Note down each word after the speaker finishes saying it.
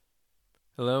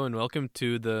Hello and welcome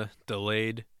to the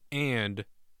delayed and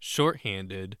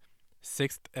shorthanded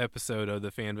 6th episode of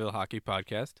the Fanville Hockey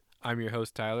Podcast. I'm your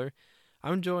host, Tyler.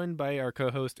 I'm joined by our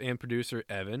co-host and producer,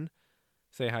 Evan.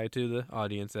 Say hi to the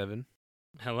audience, Evan.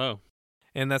 Hello.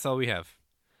 And that's all we have.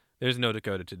 There's no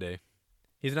Dakota today.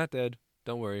 He's not dead.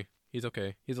 Don't worry. He's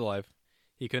okay. He's alive.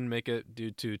 He couldn't make it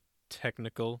due to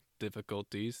technical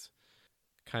difficulties.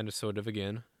 Kind of, sort of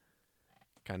again.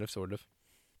 Kind of, sort of.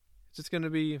 It's just going to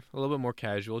be a little bit more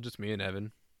casual, just me and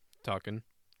Evan talking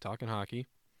hockey.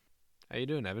 How you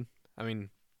doing, Evan? I mean,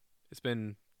 it's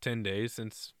been 10 days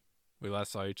since we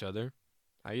last saw each other.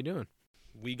 How you doing?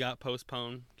 We got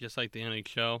postponed, just like the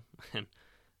NHL. And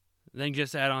then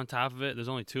just add on top of it, there's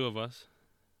only two of us.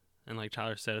 And like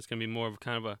Tyler said, it's going to be more of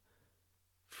kind of a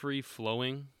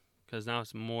free-flowing, because now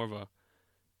it's more of a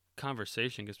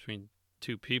conversation between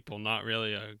two people, not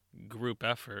really a group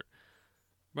effort.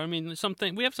 But I mean,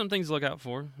 we have some things to look out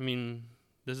for. I mean,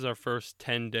 this is our first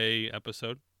 10-day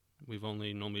episode. We've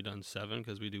only normally done 7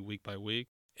 because we do week by week.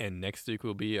 And next week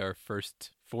will be our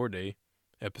first 4-day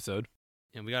episode.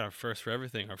 And we got our first for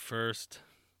everything. Our first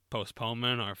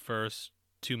postponement, our first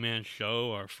 2-man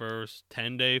show, our first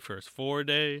 10-day, first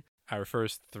 4-day. Our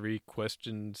first 3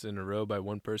 questions in a row by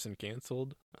one person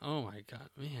canceled. Oh my God,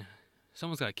 man.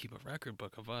 Someone's got to keep a record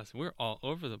book of us. We're all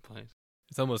over the place.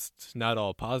 It's almost not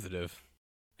all positive.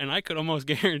 And I could almost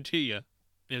guarantee you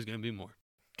there's going to be more.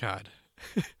 God.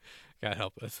 God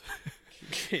help us.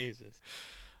 Jesus.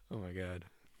 Oh my God.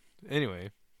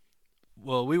 Anyway,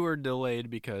 well, we were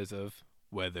delayed because of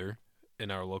weather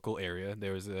in our local area.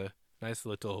 There was a nice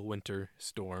little winter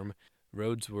storm.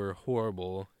 Roads were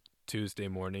horrible Tuesday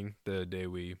morning, the day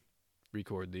we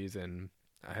record these, and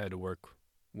I had to work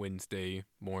Wednesday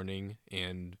morning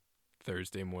and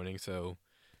Thursday morning, so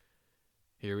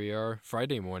here we are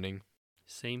Friday morning.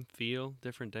 Same feel,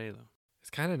 different day, though. It's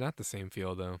kind of not the same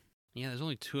feel, though. Yeah, there's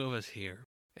only 2 of us here.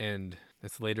 And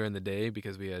it's later in the day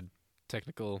because we had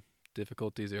technical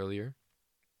difficulties earlier.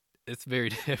 It's very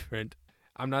different.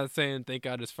 I'm not saying thank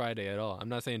God it's Friday at all. I'm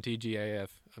not saying TGIF.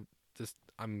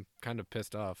 I'm kind of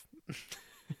pissed off.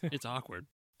 It's awkward.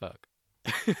 Fuck.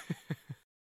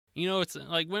 You know, it's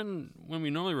like when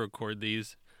we normally record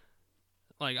these,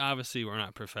 like, obviously we're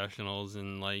not professionals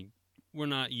and, like, we're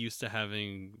not used to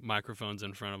having microphones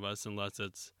in front of us unless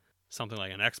it's something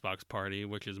like an Xbox party,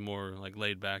 which is more like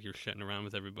laid back. You're shitting around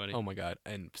with everybody. Oh my God.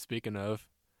 And speaking of,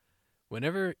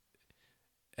 whenever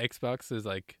Xbox is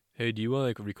like, hey, do you want to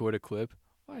like record a clip?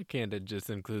 Why can't it just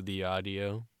include the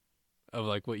audio of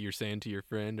like what you're saying to your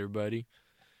friend or buddy?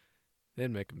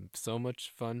 That'd make them so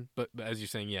much fun. But as you're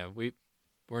saying, yeah,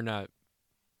 we're not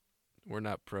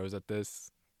pros at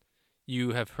this.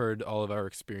 You have heard all of our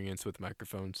experience with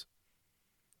microphones.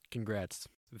 Congrats.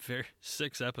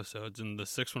 6 episodes, and the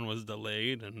 6th one was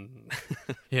delayed, and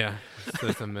Yeah,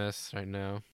 it's a mess right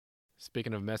now.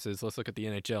 Speaking of messes, let's look at the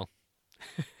NHL.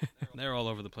 they're all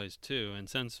over the place too. And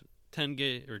since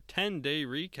 10-day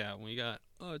recap, we got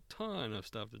a ton of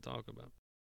stuff to talk about.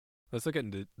 Let's look at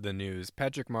the news.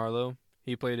 Patrick Marleau,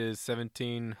 he played his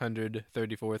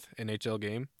 1734th NHL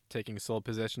game, taking sole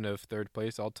possession of 3rd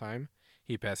place all time.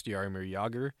 He passed Jaromir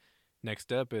Jagr.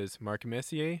 Next up is Mark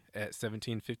Messier at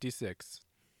 1756.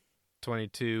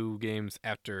 22 games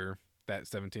after that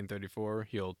 1734,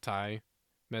 he'll tie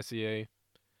Messier.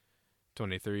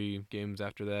 23 games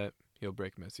after that, he'll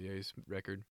break Messier's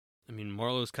record. I mean,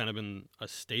 Marlowe's kind of been a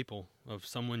staple of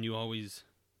someone you always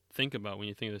think about when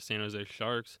you think of the San Jose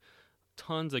Sharks.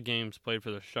 Tons of games played for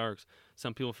the Sharks.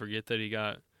 Some people forget that he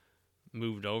got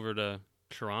moved over to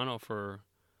Toronto for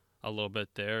a little bit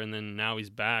there, and then now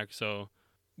he's back. So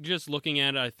just looking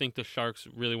at it, I think the Sharks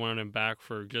really wanted him back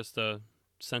for just a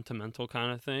sentimental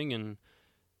kind of thing, and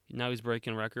now he's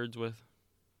breaking records with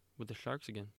the Sharks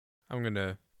again. I'm going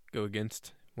to go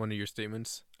against one of your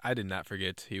statements. I did not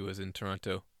forget he was in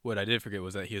Toronto. What I did forget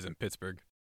was that he was in Pittsburgh.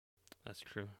 That's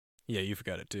true. Yeah, you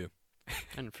forgot it too. I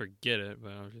didn't forget it,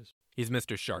 but I was just... He's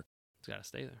Mr. Shark. He's got to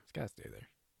stay there. He's got to stay there.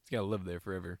 He's got to live there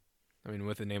forever. I mean,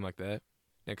 with a name like that.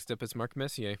 Next up is Mark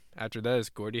Messier. After that is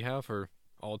Gordie Howe for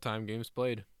all-time games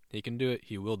played. He can do it.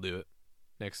 He will do it.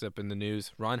 Next up in the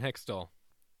news, Ron Hextall.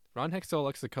 Ron Hextall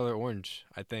likes the color orange,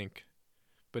 I think.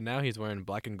 But now he's wearing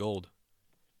black and gold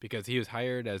because he was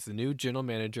hired as the new general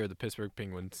manager of the Pittsburgh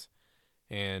Penguins.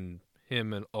 And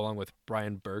him, along with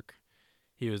Brian Burke,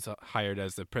 he was hired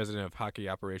as the president of hockey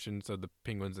operations of the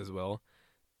Penguins as well.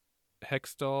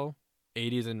 Hextall,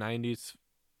 80s and 90s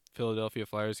Philadelphia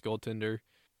Flyers goaltender,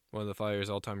 one of the Flyers'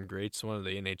 all-time greats, one of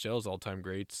the NHL's all-time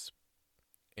greats,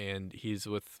 and he's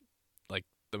with like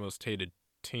the most hated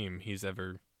team he's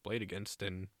ever played against,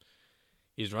 and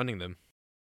he's running them.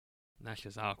 That's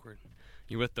just awkward.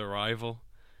 You're with the rival.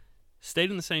 Stayed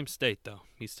in the same state, though.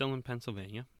 He's still in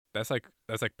Pennsylvania. That's like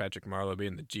Patrick Marleau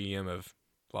being the GM of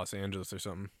Los Angeles or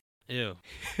something. Ew.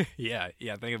 Yeah,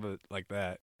 think of it like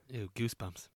that. Ew,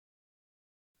 goosebumps.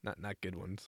 Not good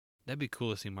ones. That'd be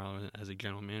cool to see Marleau as a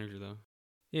general manager, though.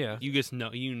 Yeah. You just know,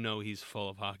 he's full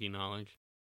of hockey knowledge.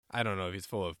 I don't know if he's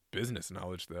full of business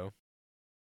knowledge, though.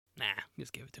 Nah,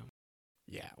 just give it to him.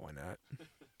 Yeah, why not?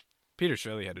 Peter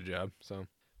Shirley had a job, so.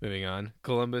 Moving on.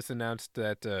 Columbus announced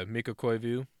that Mikko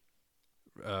Koivu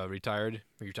retired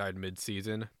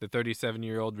mid-season. The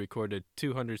 37-year-old recorded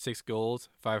 206 goals,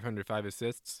 505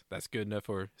 assists. That's good enough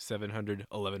for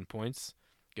 711 points.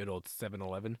 Good old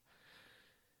 711.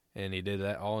 And he did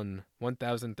that all in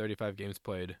 1,035 games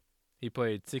played. He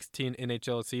played 16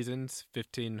 NHL seasons,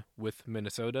 15 with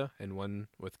Minnesota and 1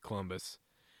 with Columbus.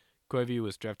 Koivu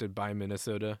was drafted by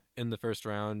Minnesota in the first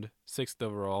round, 6th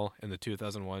overall in the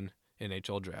 2001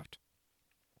 NHL draft.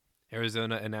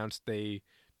 Arizona announced they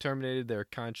terminated their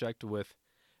contract with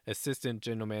assistant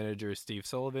general manager Steve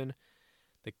Sullivan.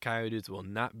 The Coyotes will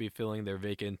not be filling their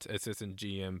vacant assistant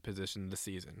GM position this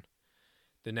season.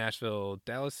 The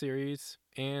Nashville-Dallas series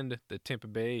and the Tampa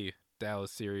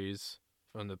Bay-Dallas series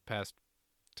from the past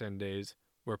 10 days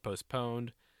were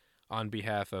postponed on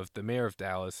behalf of the mayor of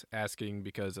Dallas, asking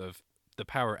because of the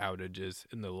power outages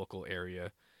in the local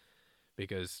area,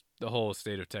 because the whole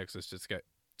state of Texas just got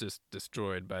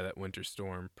destroyed by that winter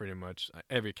storm. Pretty much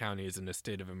every county is in a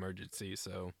state of emergency,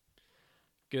 so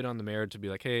good on the mayor to be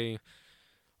like, hey,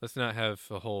 let's not have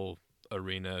a whole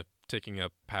arena taking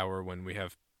up power when we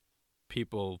have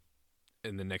people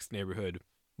in the next neighborhood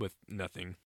with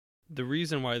nothing. The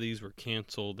reason why these were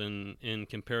canceled in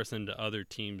comparison to other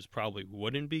teams probably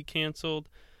wouldn't be canceled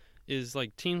is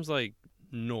like teams like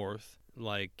North,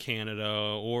 like Canada,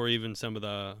 or even some of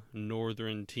the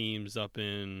northern teams up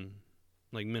in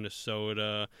like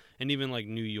Minnesota and even like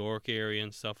New York area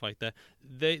and stuff like that.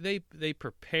 They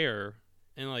prepare,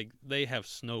 and like they have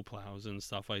snowplows and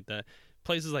stuff like that.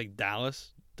 Places like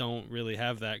Dallas don't really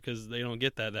have that because they don't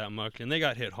get that much, and they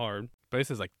got hit hard.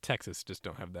 Places like Texas just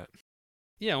don't have that.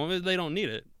 Yeah, well, they don't need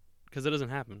it because it doesn't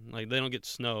happen. Like, they don't get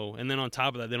snow, and then on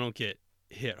top of that, they don't get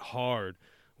hit hard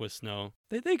with snow.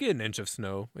 They get an inch of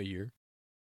snow a year.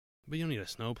 But you don't need a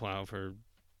snowplow for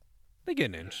They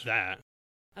get an inch. that.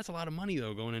 That's a lot of money,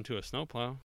 though, going into a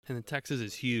snowplow. And then Texas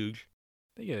is huge.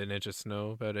 They get an inch of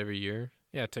snow about every year.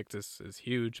 Yeah, Texas is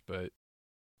huge, but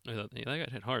They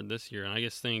got hit hard this year, and I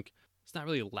just think it's not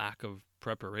really a lack of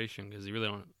preparation because you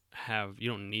really you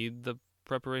don't need the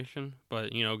preparation,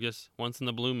 but just once in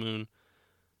the blue moon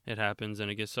it happens,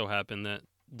 and it just so happened that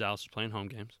Dallas was playing home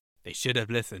games. they should have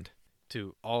listened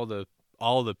to all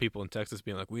the people in Texas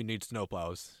being like, we need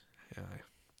snowplows. Yeah,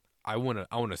 I want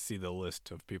to see the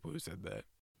list of people who said that.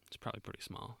 It's probably pretty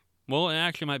small. Well, it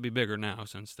actually might be bigger now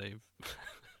since they're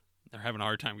having a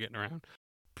hard time getting around.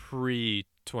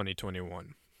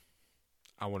 Pre-2021,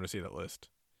 I want to see that list.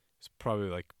 It's probably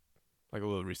like a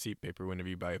little receipt paper whenever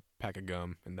you buy a pack of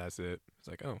gum, and that's it. It's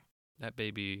like, oh, That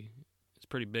baby is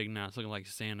pretty big now. It's looking like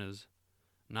Santa's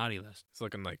naughty list. it's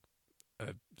looking like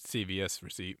a CVS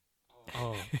receipt.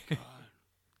 Oh, God.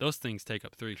 Those things take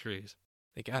up 3 trees.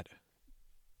 They got it.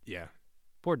 Yeah.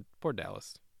 Poor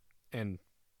Dallas. And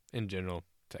in general,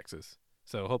 Texas.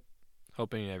 So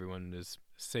hoping everyone is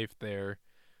safe there.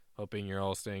 Hoping you're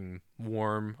all staying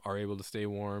warm, are able to stay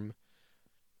warm,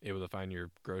 able to find your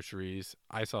groceries.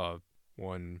 I saw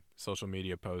one social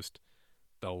media post.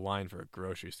 The line for a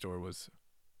grocery store was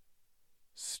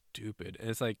stupid. And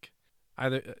it's like,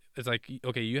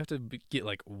 okay, you have to get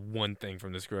like one thing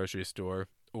from this grocery store,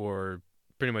 or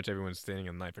pretty much everyone's standing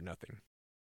in line for nothing.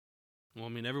 Well, I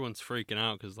mean, everyone's freaking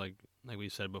out because, like we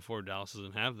said before, Dallas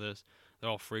doesn't have this. They're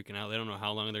all freaking out. They don't know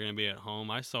how long they're going to be at home.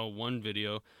 I saw one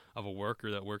video of a worker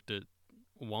that worked at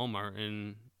Walmart,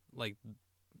 and, like,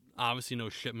 obviously no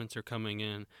shipments are coming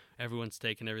in. Everyone's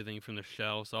taking everything from the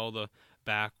shelves. All the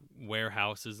back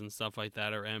warehouses and stuff like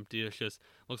that are empty. It just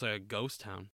looks like a ghost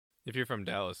town. If you're from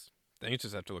Dallas, things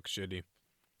just have to look shitty.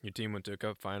 Your team went to a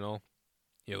cup final.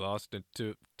 You lost it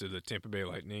to the Tampa Bay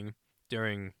Lightning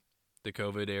during the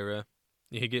COVID era.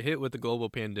 You get hit with the global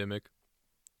pandemic.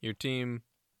 Your team,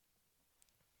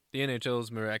 the NHL is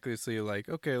miraculously like,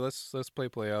 okay, let's play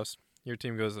playoffs. Your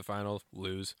team goes to the final,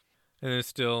 lose, and there's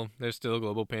still a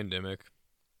global pandemic.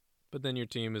 But then your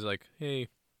team is like, hey,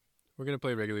 we're gonna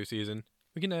play regular season.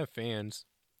 We can have fans,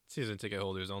 season ticket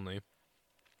holders only.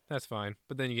 That's fine.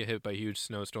 But then you get hit by a huge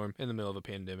snowstorm in the middle of a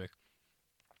pandemic.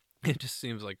 It just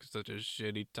seems like such a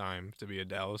shitty time to be a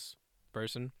Dallas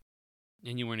person.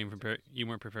 And you weren't even prepared. You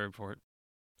weren't prepared for it.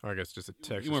 Or I guess just a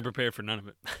Texas. You weren't prepared for none of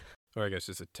it. Or I guess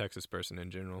just a Texas person in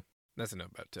general. That's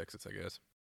enough about Texas, I guess.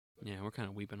 Yeah, we're kind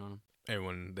of weeping on them.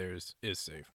 Everyone there is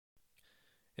safe.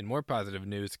 In more positive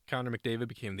news, Connor McDavid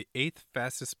became the 8th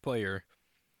fastest player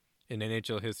in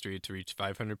NHL history to reach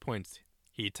 500 points.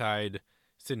 He tied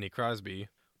Sidney Crosby,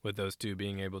 with those two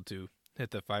being able to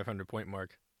hit the 500-point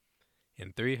mark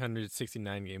in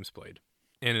 369 games played.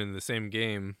 And in the same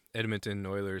game, Edmonton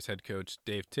Oilers head coach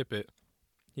Dave Tippett,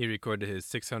 he recorded his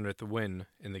 600th win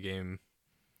in the game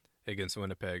against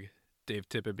Winnipeg. Dave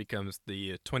Tippett becomes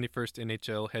the 21st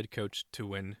NHL head coach to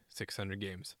win 600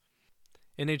 games.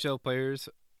 NHL players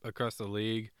across the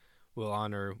league will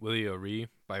honor Willie O'Ree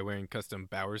by wearing custom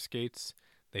Bauer skates.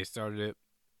 They started it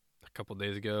a couple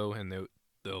days ago, and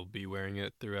they'll be wearing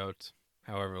it throughout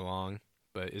however long.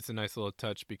 But it's a nice little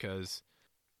touch because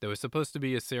there was supposed to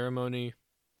be a ceremony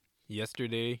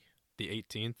yesterday, the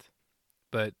 18th,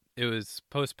 but it was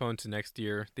postponed to next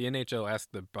year. The NHL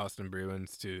asked the Boston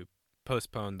Bruins to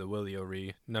postpone the Willie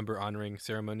O'Ree number honoring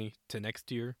ceremony to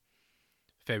next year,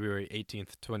 February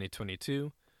 18th,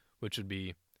 2022, which would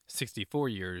be 64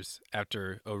 years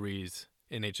after O'Ree's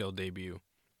NHL debut.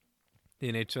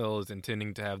 The NHL is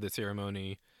intending to have the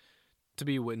ceremony to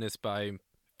be witnessed by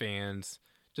fans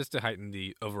just to heighten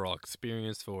the overall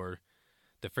experience for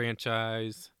the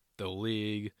franchise, the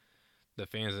league, the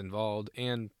fans involved,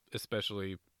 and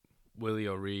especially Willie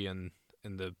O'Ree and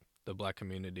the black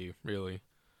community, really.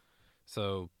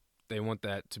 So they want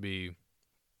that to be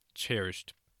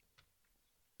cherished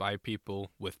by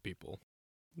people, with people.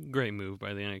 Great move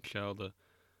by the NHL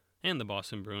and the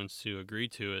Boston Bruins to agree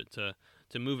to it,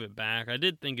 to move it back. I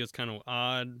did think it was kind of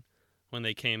odd when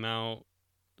they came out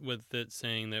with it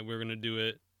saying that we're going to do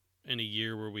it in a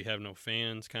year where we have no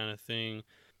fans kind of thing.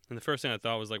 And the first thing I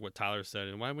thought was like what Tyler said,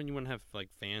 and why wouldn't you want to have like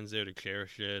fans there to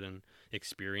cherish it and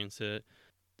experience it?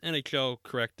 NHL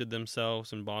corrected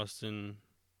themselves and Boston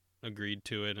agreed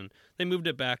to it, and they moved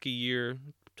it back a year.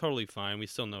 Totally fine. We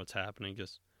still know it's happening,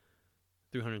 just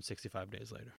 365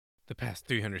 days later. The past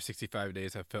 365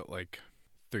 days have felt like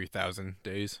 3,000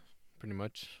 days, pretty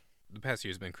much. The past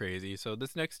year's been crazy, so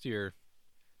this next year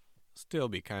still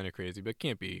be kind of crazy, but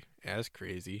can't be as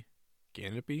crazy.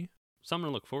 Can it be? Something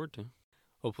to look forward to.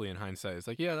 Hopefully in hindsight, it's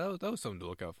like, yeah, that was something to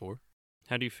look out for.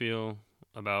 How do you feel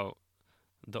about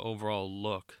the overall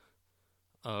look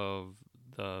of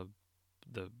the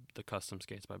custom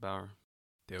skates by Bauer?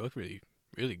 They look really,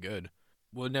 really good.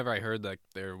 Whenever I heard that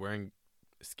they're wearing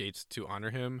skates to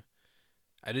honor him,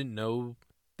 I didn't know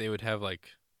they would have like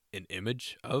an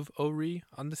image of O'Ree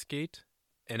on the skate.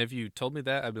 And if you told me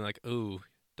that, I'd be like, oh,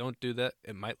 don't do that.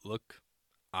 It might look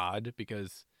odd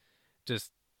because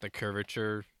just the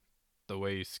curvature, the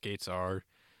way skates are,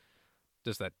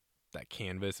 just that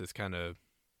canvas is kind of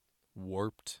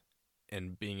warped,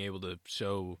 and being able to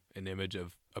show an image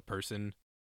of a person,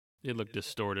 It looked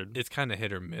distorted. it's kind of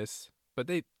hit or miss. But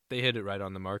they hit it right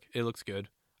on the mark. It looks good.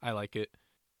 I like it.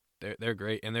 They're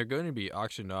great, and they're going to be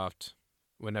auctioned off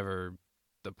whenever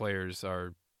the players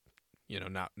are,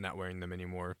 not wearing them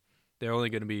anymore. They're only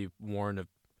going to be worn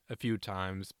a few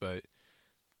times, but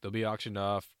they'll be auctioned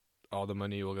off. All the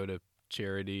money will go to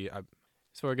charity.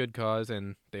 It's for a good cause,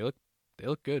 and they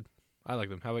look good. I like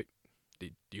them. How about do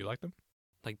you like them?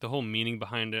 Like the whole meaning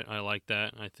behind it, I like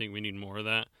that. I think we need more of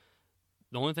that.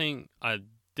 The only thing I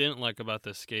didn't like about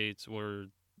the skates were,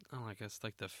 I guess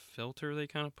like the filter they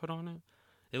kind of put on it.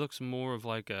 It looks more of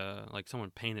like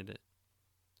someone painted it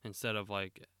instead of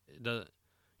like you know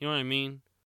what I mean?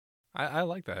 I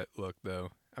like that look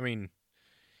though. I mean,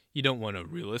 you don't want a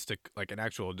realistic, like an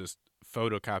actual just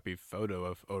photocopy photo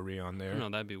of O'Ree on there. No,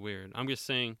 that'd be weird. I'm just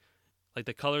saying, like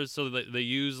the colors. So they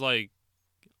use like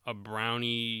a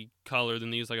brownie color,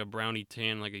 then they use like a brownie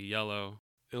tan, like a yellow.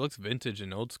 It looks vintage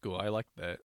and old school. I like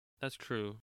that. That's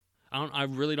true. I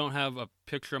really don't have a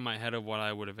picture in my head of what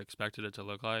I would have expected it to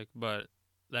look like, but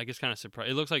that gets kind of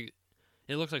surprised. It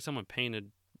looks like someone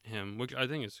painted him, which I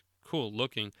think is cool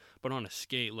looking, but on a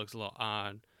skate looks a little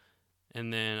odd.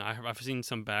 And then I've seen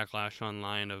some backlash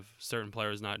online of certain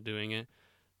players not doing it.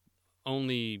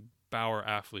 Only Bauer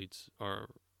athletes are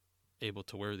able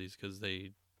to wear these because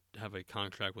they have a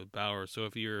contract with Bauer. So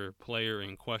if your player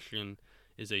in question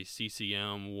is a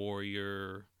CCM,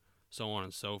 Warrior, so on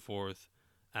and so forth,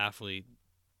 athlete,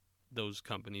 those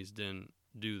companies didn't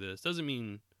do this. Doesn't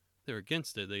mean they're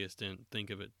against it. They just didn't think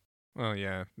of it. Well,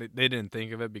 yeah, they didn't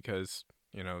think of it because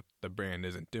the brand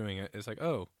isn't doing it. It's like,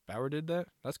 oh, Bauer did that.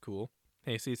 That's cool.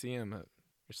 Hey, CCM, you're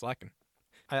slacking.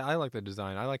 I like the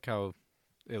design. I like how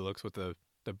it looks with the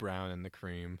brown and the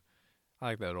cream. I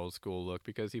like that old school look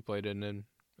because he played in an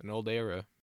old era.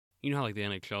 You know how like the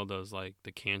NHL does like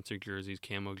the cancer jerseys,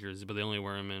 camo jerseys, but they only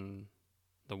wear them in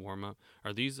the warm up.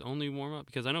 Are these only warm up?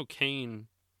 Because I know Kane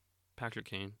Patrick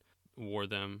Kane wore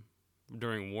them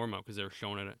during warm-up because they were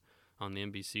showing it on the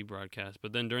NBC broadcast.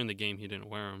 But then during the game, he didn't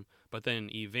wear them. But then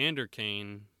Evander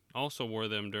Kane also wore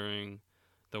them during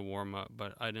the warm-up,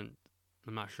 but I'm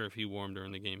not sure if he wore them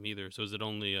during the game either. So is it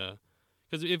only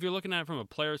because if you're looking at it from a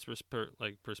player's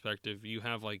perspective, you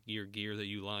have like your gear that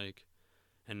you like,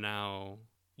 and now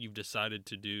you've decided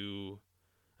to do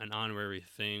an honorary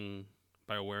thing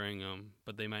by wearing them,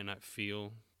 but they might not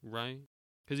feel right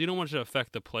because you don't want it to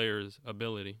affect the player's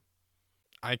ability.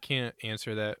 I can't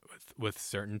answer that with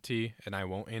certainty, and I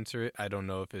won't answer it. I don't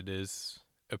know if it is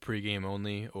a pregame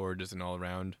only or just an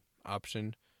all-around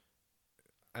option.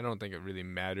 I don't think it really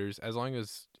matters. As long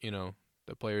as,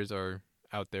 the players are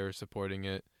out there supporting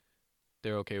it,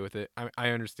 they're okay with it. I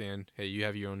understand, hey, you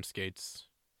have your own skates.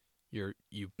 You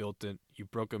built it. You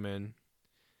broke them in.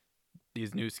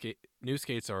 These new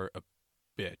skates are a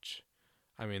bitch.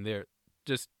 I mean, they're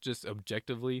just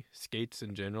objectively, skates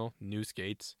in general, new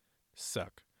skates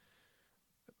suck.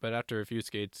 But after a few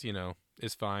skates,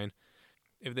 is fine.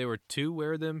 If they were to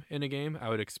wear them in a game, I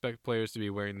would expect players to be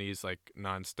wearing these like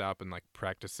nonstop and like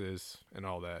practices and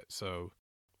all that. So,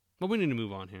 but we need to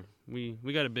move on here.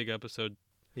 We got a big episode.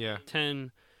 Yeah,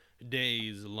 10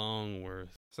 days long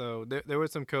worth. So there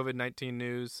was some COVID-19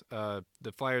 news.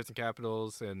 The Flyers and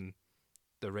Capitals and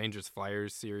the Rangers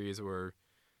Flyers series were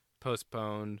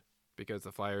postponed because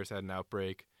the Flyers had an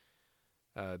outbreak.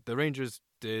 The Rangers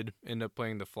did end up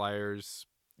playing the Flyers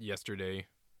yesterday.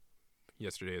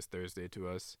 Yesterday is Thursday to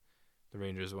us. The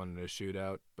Rangers won in a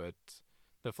shootout, but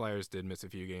the Flyers did miss a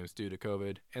few games due to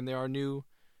COVID. And there are new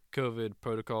COVID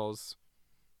protocols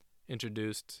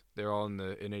introduced. They're all in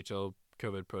the NHL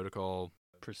COVID protocol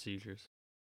procedures.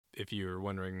 If you're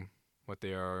wondering what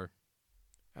they are,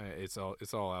 it's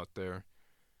all out there.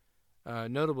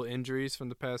 Notable injuries from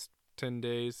the past 10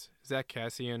 days. Zach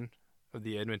Kassian of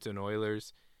the Edmonton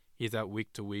Oilers. He's out week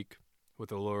to week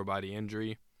with a lower body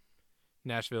injury.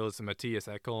 Nashville's Matthias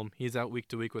Ekholm. He's out week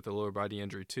to week with a lower body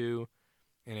injury too.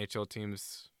 NHL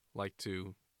teams like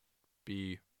to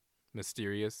be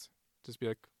mysterious. Just be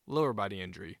like, lower body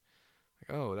injury.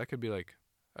 Like, oh, that could be like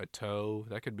a toe.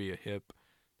 That could be a hip.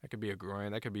 That could be a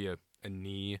groin. That could be a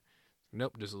knee.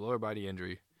 Nope, just a lower body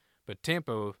injury. But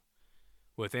Tampa,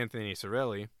 with Anthony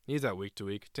Cirelli, he's out week to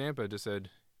week. Tampa just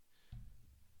said,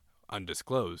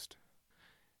 undisclosed.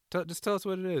 Just tell us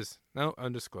what it is. No,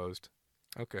 undisclosed.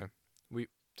 Okay.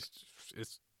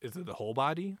 Is it the whole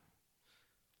body?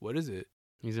 What is it?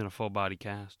 He's in a full body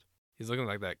cast. He's looking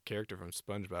like that character from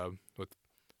SpongeBob with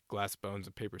glass bones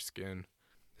and paper skin.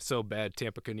 So bad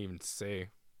Tampa couldn't even say.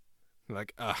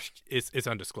 Like, it's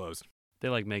undisclosed. They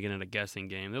like making it a guessing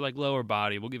game. They're like, lower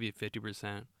body, we'll give you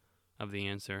 50% of the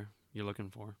answer you're looking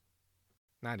for.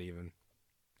 Not even.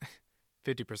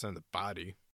 50% of the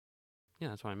body. Yeah,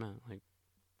 that's what I meant. Like,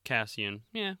 Kassian,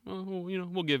 yeah, well,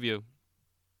 we'll give you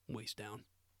waist down.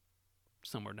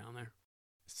 Somewhere down there.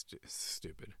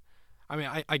 Stupid. I mean,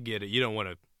 I get it. You don't want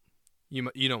to.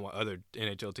 You don't want other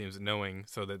NHL teams knowing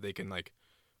so that they can like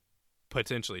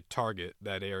potentially target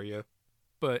that area.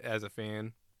 But as a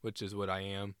fan, which is what I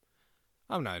am,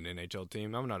 I'm not an NHL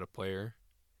team. I'm not a player.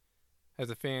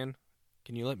 As a fan,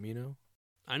 can you let me know?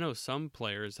 I know some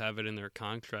players have it in their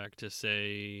contract to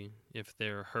say if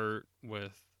they're hurt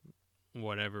with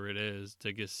whatever it is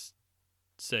to just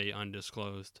say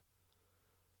undisclosed.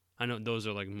 I know those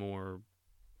are like more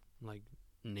like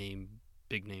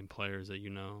big name players that you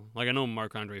know. Like I know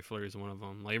Marc-Andre Fleury is one of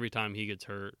them. Like every time he gets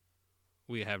hurt,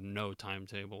 we have no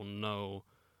timetable, no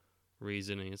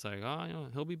reasoning. It's like,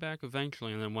 he'll be back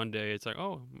eventually, and then one day it's like,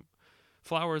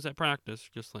 Flowers at practice.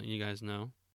 Just letting you guys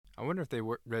know. I wonder if they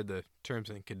read the terms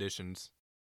and conditions,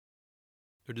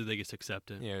 or did they just accept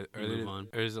it? Yeah,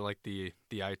 or is it like the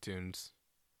iTunes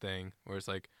thing where it's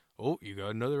like, oh, you got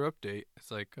another update? It's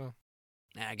like, oh,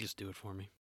 just do it for me.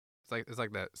 It's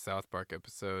like that South Park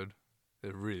episode,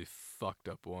 the really fucked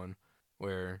up one,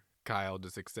 where Kyle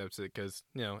just accepts it because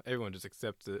everyone just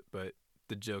accepts it, but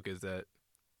the joke is that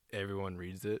everyone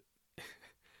reads it,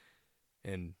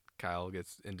 and Kyle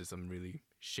gets into some really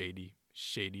shady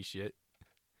shit.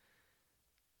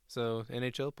 So,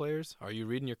 NHL players, are you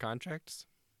reading your contracts?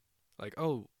 Like,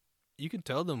 oh, you can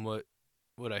tell them what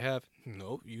I have.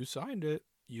 No, you signed it.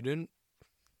 You didn't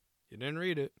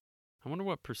read it. I wonder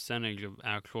what percentage of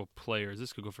actual players,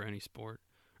 this could go for any sport,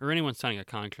 or anyone signing a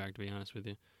contract, to be honest with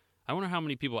you. I wonder how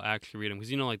many people actually read them,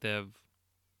 because like they have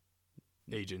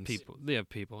agents. They have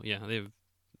people, yeah, they have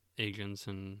agents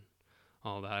and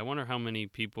all that. I wonder how many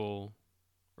people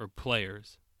or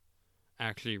players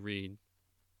actually read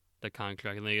the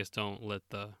contract, and they just don't let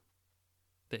the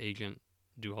agent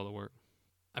do all the work.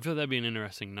 I feel that'd be an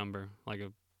interesting number, like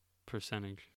a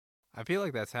percentage. I feel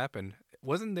like that's happened.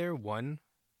 Wasn't there one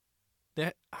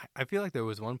that I feel like there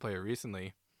was one player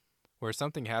recently where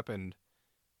something happened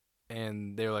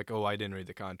and they're like, "Oh, I didn't read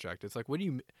the contract." It's like, what do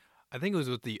you? I think it was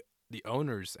with the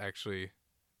owners actually,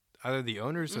 either the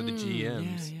owners or the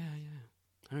GMs. Yeah.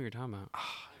 I know what you're talking about.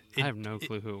 It, I have no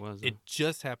clue who it was. It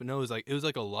just happened. No, it was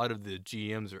like a lot of the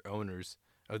GMs or owners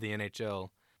of the NHL.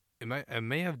 It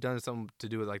may have done something to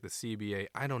do with like the CBA.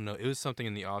 I don't know. It was something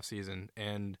in the off season,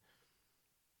 and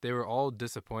they were all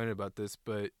disappointed about this.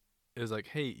 But it was like,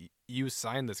 hey, you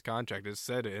signed this contract. It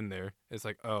said it in there. It's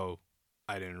like, oh,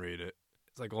 I didn't read it.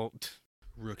 It's like, well,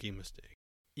 Rookie mistake.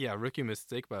 yeah, rookie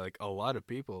mistake by like a lot of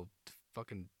people.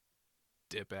 Fucking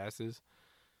dip asses.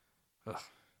 Ugh.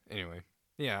 Anyway,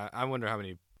 yeah, I wonder how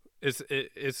many.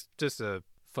 It's just a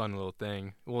fun little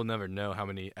thing. We'll never know how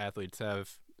many athletes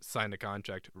have signed a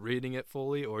contract reading it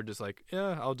fully or just like,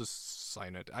 yeah, I'll just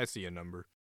sign it. I see a number.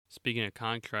 Speaking of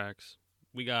contracts,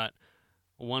 we got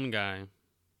one guy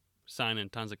signing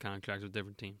tons of contracts with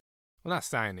different teams. Well, not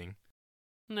signing.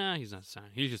 Nah, he's not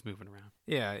signing. He's just moving around.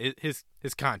 Yeah, his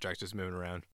contract's just moving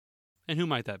around. And who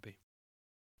might that be?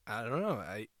 I don't know.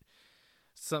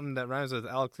 Something that rhymes with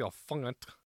Alex Galfont.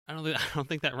 I don't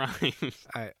think that rhymes.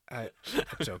 I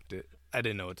choked it. I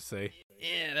didn't know what to say.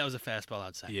 Yeah, that was a fastball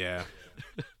outside. Yeah.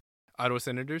 Ottawa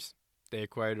Senators, they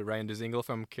acquired Ryan Dzingel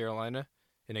from Carolina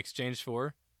in exchange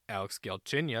for Alex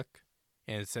Galchenyuk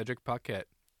and Cedric Paquette.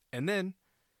 And then,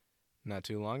 not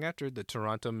too long after, the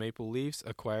Toronto Maple Leafs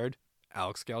acquired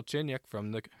Alex Galchenyuk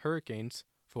from the Hurricanes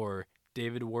for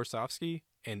David Warsofsky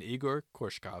and Igor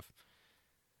Korshkov.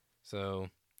 So,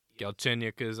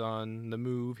 Galchenyuk is on the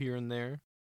move here and there.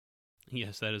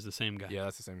 Yes, that is the same guy. Yeah,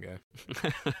 that's the same guy.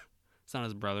 It's not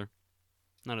his brother.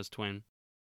 Not his twin.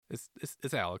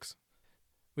 It's Alex.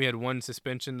 We had one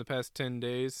suspension the past 10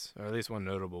 days, or at least one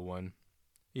notable one.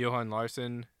 Johan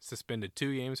Larsson suspended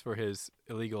 2 games for his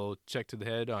illegal check to the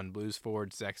head on Blues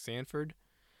forward Zach Sanford.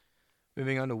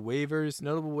 Moving on to waivers,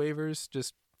 notable waivers,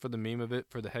 just for the meme of it,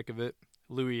 for the heck of it.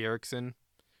 Louis Eriksson,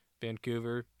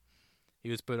 Vancouver, he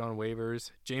was put on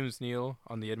waivers. James Neal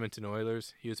on the Edmonton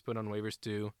Oilers, he was put on waivers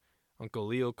too. Uncle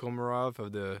Leo Komarov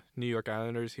of the New York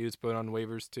Islanders, he was put on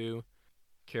waivers too.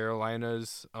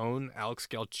 Carolina's own Alex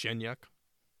Galchenyuk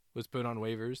was put on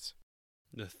waivers.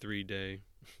 The 3-day,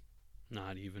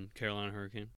 not even, Carolina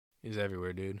Hurricane. He's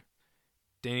everywhere, dude.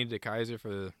 Danny DeKeyser for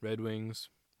the Red Wings,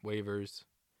 waivers.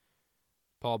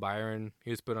 Paul Byron, he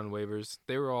was put on waivers.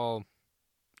 They were all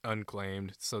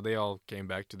unclaimed, so they all came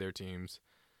back to their teams.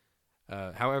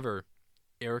 However,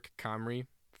 Eric Comrie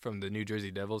from the New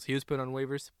Jersey Devils, he was put on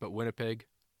waivers, but Winnipeg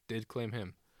did claim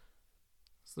him.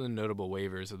 So the notable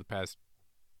waivers of the past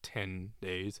 10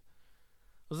 days.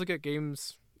 Let's look at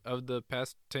games of the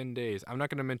past 10 days. I'm not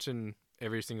going to mention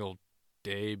every single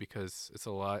day because it's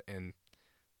a lot, and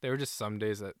there were just some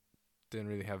days that didn't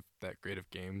really have that great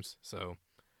of games. So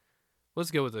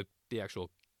let's go with the actual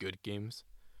good games.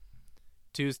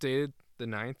 Tuesday, the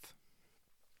 9th,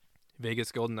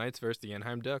 Vegas Golden Knights versus the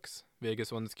Anaheim Ducks.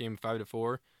 Vegas won this game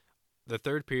 5-4. The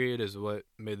third period is what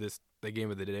made this the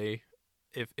game of the day.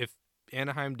 If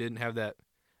Anaheim didn't have that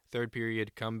third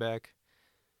period comeback,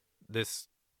 this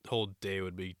whole day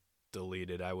would be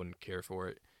deleted. I wouldn't care for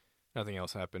it. Nothing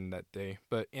else happened that day.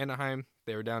 But Anaheim,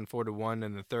 they were down 4-1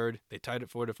 in the third. They tied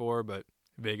it 4-4, but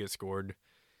Vegas scored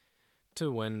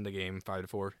to win the game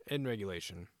 5-4 in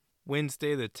regulation.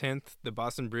 Wednesday the 10th, the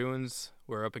Boston Bruins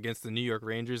were up against the New York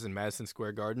Rangers in Madison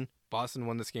Square Garden. Boston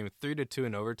won this game 3-2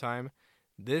 in overtime.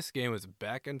 This game was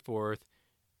back and forth,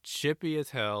 chippy as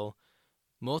hell,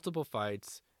 multiple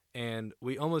fights, and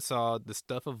we almost saw the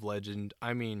stuff of legend.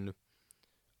 I mean,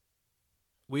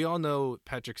 we all know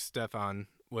Patrick Stefan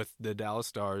with the Dallas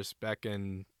Stars back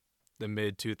in the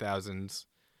mid-2000s,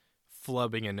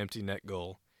 flubbing an empty net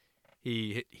goal.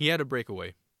 He had a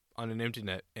breakaway on an empty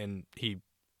net, and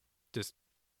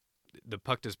the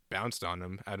puck just bounced on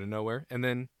him out of nowhere. And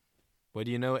then, what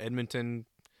do you know? Edmonton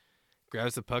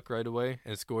grabs the puck right away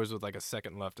and scores with like a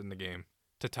second left in the game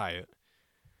to tie it.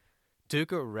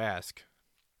 Tuukka Rask,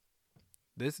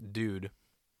 this dude,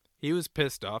 he was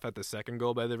pissed off at the second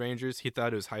goal by the Rangers. He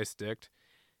thought it was high-sticked.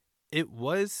 It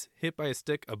was hit by a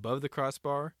stick above the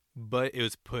crossbar, but it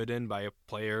was put in by a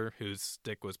player whose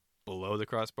stick was below the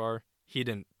crossbar. He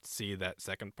didn't see that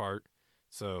second part,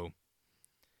 so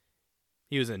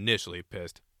he was initially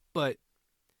pissed. But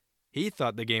he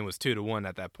thought the game was 2-1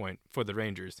 at that point for the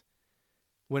Rangers,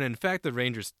 when in fact the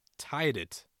Rangers tied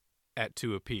it at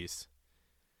 2 apiece.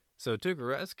 So Tuukka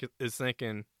Rask is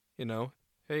thinking,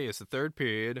 hey, it's the third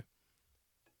period.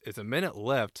 It's a minute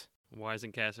left. Why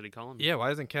isn't Cassidy calling me? Yeah,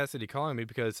 why isn't Cassidy calling me?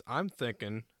 Because I'm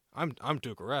thinking I'm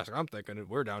Tuukka Rask. I'm thinking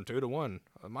we're down 2-1.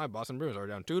 My Boston Bruins are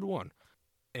down 2-1.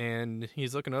 And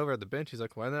he's looking over at the bench. He's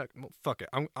like, "Why not? Well, fuck it.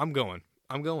 I'm going.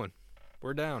 I'm going.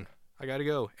 We're down. I gotta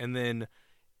go." And then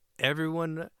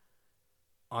everyone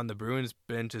on the Bruins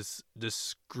bench is just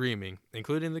screaming,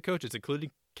 including the coaches,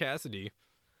 including Cassidy,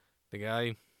 the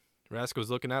guy Rask was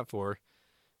looking out for.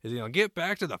 Is get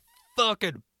back to the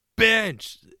fucking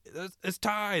bench. It's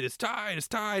tied. It's tied. It's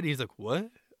tied. And he's like,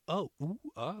 "What? Oh,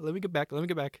 let me get back. Let me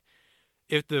get back."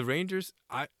 If the Rangers,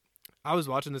 I was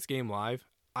watching this game live.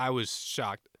 I was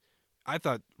shocked. I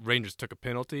thought Rangers took a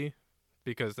penalty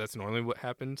because that's normally what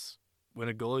happens when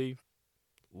a goalie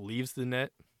leaves the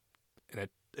net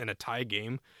in a tie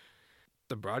game.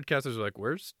 The broadcasters were like,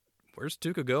 "Where's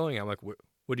Tuukka going?" I'm like, "What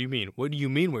do you mean? What do you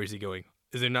mean? Where's he going?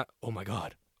 Is there not? Oh my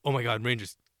god,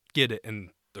 Rangers get it,"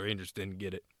 and the Rangers didn't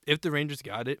get it. If the Rangers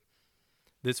got it,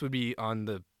 this would be on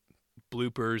the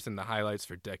bloopers and the highlights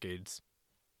for decades,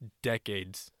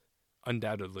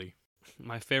 undoubtedly.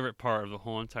 My favorite part of the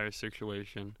whole entire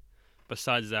situation,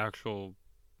 besides the actual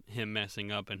him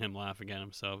messing up and him laughing at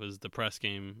himself, is the press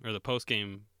game or the post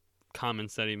game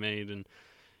comments that he made. And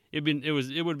it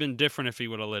would have been different if he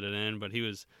would have let it in, but he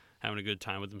was having a good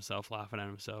time with himself, laughing at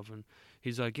himself. And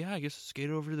he's like, "Yeah, I guess I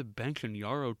skated over to the bench and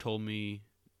Yarrow told me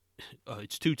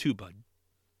it's 2-2, bud."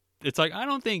 It's like, I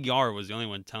don't think Yarrow was the only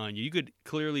one telling you. You could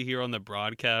clearly hear on the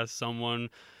broadcast someone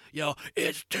yell,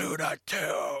 "It's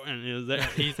 2-2," and it was there.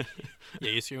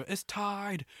 He's screaming, "It's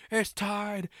tied! It's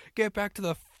tied! Get back to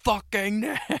the fucking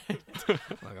net!"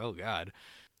 Like, oh god,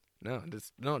 no,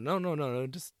 just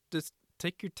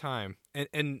take your time.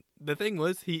 And the thing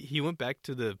was, he went back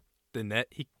to the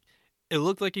net. It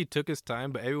looked like he took his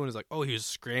time, but everyone was like, "Oh, he was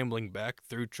scrambling back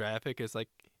through traffic." It's like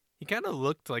he kind of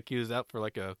looked like he was out for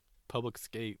like a public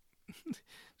skate,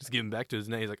 just getting back to his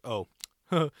net. He's like, "Oh."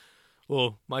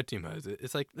 Well, my team has it.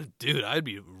 It's like, dude, I'd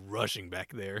be rushing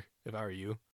back there if I were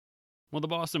you. Well, the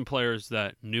Boston players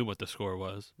that knew what the score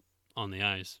was on the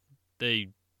ice, they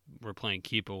were playing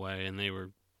keep away, and they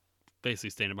were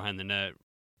basically standing behind the net.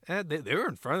 And they were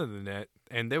in front of the net,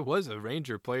 and there was a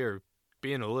Ranger player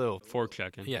being a little...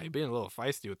 forechecking. Yeah, being a little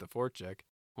feisty with the forecheck.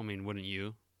 I mean, wouldn't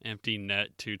you? Empty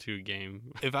net 2-2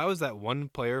 game. If I was that one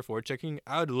player forechecking,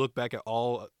 I would look back at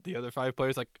all the other 5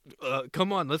 players like,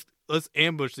 come on, let's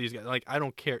ambush these guys. Like, I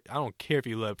don't care if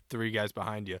you left 3 guys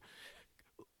behind you.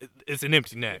 It's an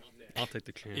empty net. I'll take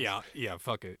the chance. Yeah,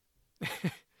 fuck it.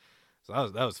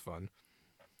 So that was fun.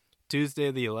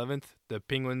 Tuesday the 11th, the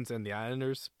Penguins and the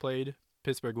Islanders played.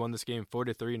 Pittsburgh won this game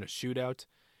 4-3 in a shootout.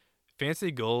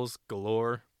 Fancy goals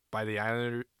galore by the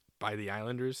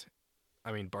Islanders.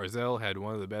 I mean, Barzal had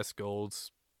one of the best goals,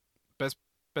 best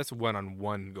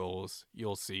one-on-one goals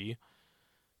you'll see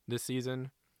this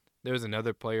season. There was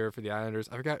another player for the Islanders.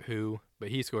 I forgot who, but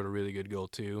he scored a really good goal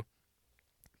too.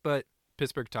 But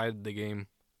Pittsburgh tied the game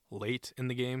late in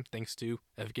the game thanks to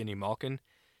Evgeny Malkin,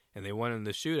 and they won in the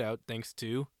shootout thanks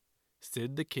to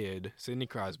Sidney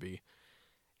Crosby.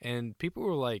 And people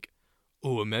were like,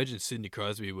 "Oh, imagine Sidney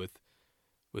Crosby with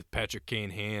Patrick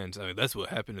Kane hands. I mean, that's what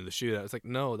happened in the shootout." It's like,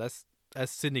 no, that's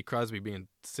Sidney Crosby being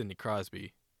Sidney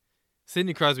Crosby.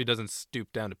 Sidney Crosby doesn't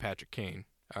stoop down to Patrick Kane,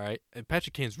 all right? And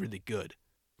Patrick Kane's really good.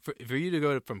 For you to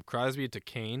go from Crosby to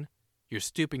Kane, you're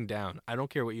stooping down. I don't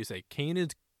care what you say. Kane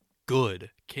is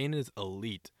good. Kane is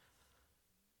elite.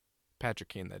 Patrick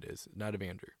Kane, that is, not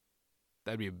Evander.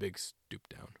 That'd be a big stoop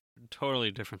down.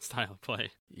 Totally different style of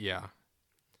play. Yeah.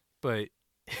 But...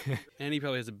 and he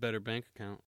probably has a better bank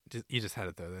account. You just had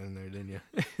to throw that in there, didn't you?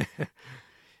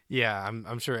 Yeah,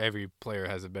 I'm sure every player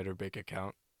has a better bank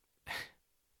account.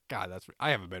 God,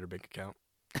 I have a better bank account.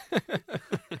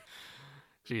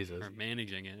 Jesus. Or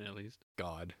managing it, at least.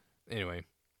 God. Anyway,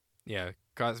 yeah,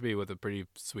 Crosby with a pretty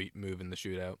sweet move in the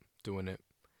shootout to win it.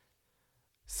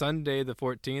 Sunday the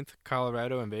 14th,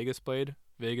 Colorado and Vegas played.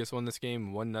 Vegas won this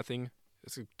game 1-0.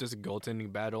 It's just a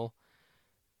goaltending battle.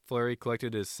 Fleury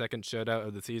collected his second shutout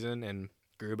of the season, and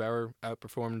Grubauer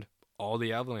outperformed all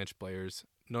the Avalanche players.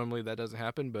 Normally that doesn't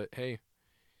happen, but hey,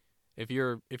 if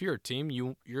you're a team,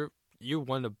 you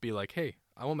want to be like, hey,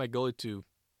 I want my goalie to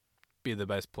be the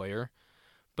best player,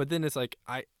 but then it's like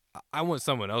I want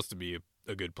someone else to be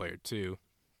a good player too.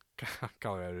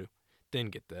 Colorado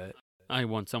didn't get that. I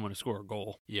want someone to score a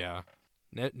goal. Yeah,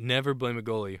 never blame a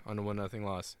goalie on a 1-0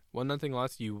 loss. 1-0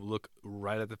 loss, you look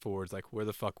right at the forwards like, where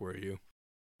the fuck were you?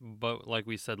 But like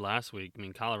we said last week, I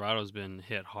mean, Colorado's been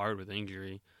hit hard with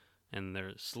injury, and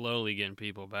they're slowly getting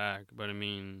people back. But, I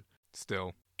mean...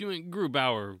 Still.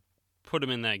 Grubauer put him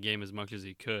in that game as much as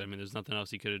he could. I mean, there's nothing else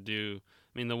he could do.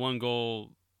 I mean, the one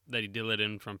goal that he did let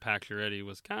in from Pacioretty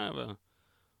was kind of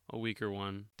a weaker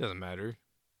one. Doesn't matter.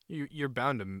 You're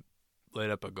bound to let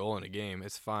up a goal in a game.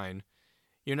 It's fine.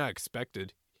 You're not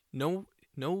expected. No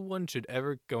one should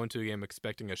ever go into a game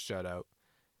expecting a shutout.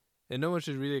 And no one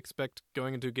should really expect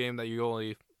going into a game that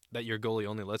your goalie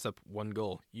only lets up one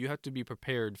goal. You have to be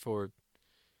prepared for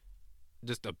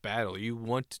just a battle. You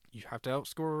have to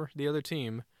outscore the other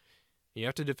team. You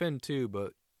have to defend too,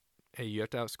 but hey, you have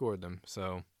to outscore them.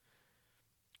 So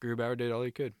Grubauer did all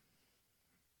he could.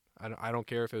 I don't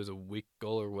care if it was a weak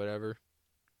goal or whatever.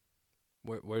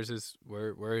 Where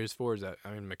are his forwards at?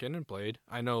 I mean, McKinnon played.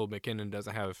 I know McKinnon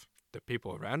doesn't have the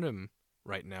people around him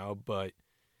right now, but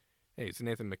hey, it's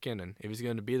Nathan McKinnon. If he's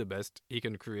going to be the best, he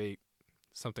can create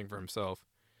something for himself.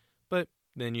 But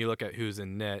then you look at who's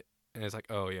in net, and it's like,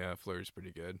 oh yeah, Fleury's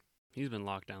pretty good. He's been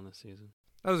locked down this season.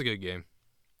 That was a good game.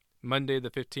 Monday the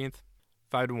 15th,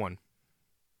 5-1.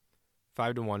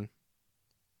 5-1.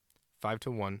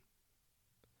 5-1.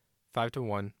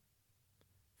 5-1.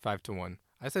 5-1.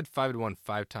 I said 5-1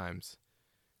 5 times.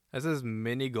 That's as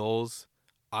many goals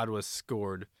Ottawa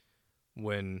scored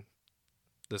when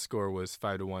the score was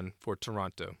 5-1 for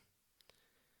Toronto.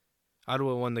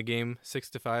 Ottawa won the game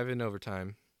 6-5 in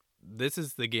overtime. This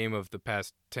is the game of the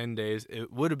past 10 days.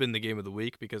 It would have been the game of the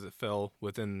week because it fell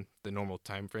within the normal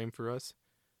time frame for us.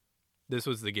 This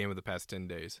was the game of the past 10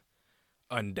 days.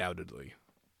 Undoubtedly.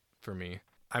 For me.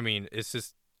 I mean, it's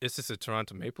just a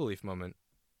Toronto Maple Leaf moment.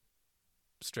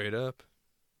 Straight up.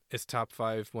 It's top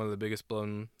 5, one of the biggest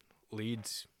blown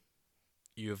leads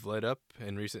you have led up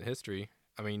in recent history.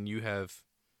 I mean, you have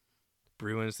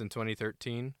Bruins in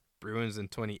 2013, Bruins in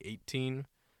 2018,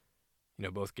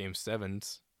 both game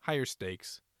 7s, higher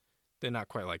stakes. They're not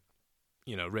quite like,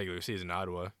 regular season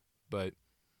Ottawa, but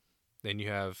then you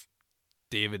have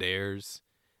David Ayres.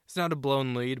 It's not a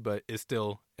blown lead, but it's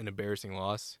still an embarrassing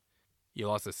loss. You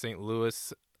lost to St.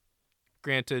 Louis.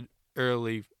 Granted,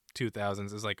 early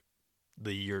 2000s is like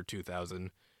the year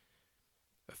 2000.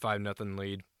 A 5-0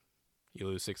 lead. You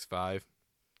lose 6-5.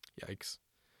 Yikes.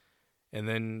 And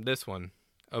then this one,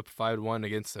 up 5-1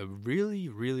 against a really,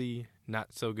 really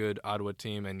not so good Ottawa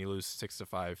team, and you lose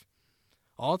 6-5.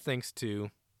 All thanks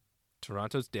to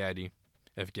Toronto's daddy,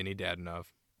 Evgeny Dadonov.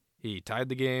 He tied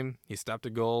the game, he stopped a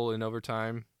goal in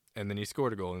overtime, and then he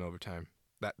scored a goal in overtime.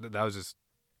 That was just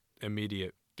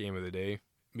immediate game of the day,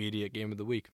 immediate game of the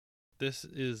week. This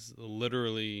is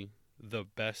literally the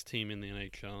best team in the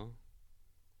NHL,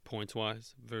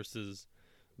 points-wise, versus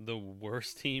the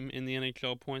worst team in the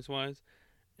NHL, points-wise.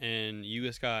 And you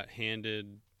just got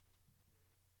handed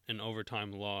an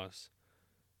overtime loss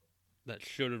that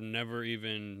should have never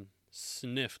even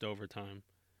sniffed overtime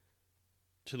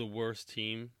to the worst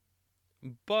team.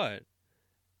 But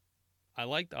I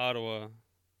liked Ottawa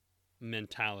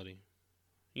mentality.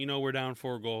 We're down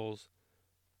 4 goals.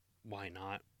 Why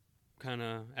not? Kind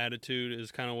of attitude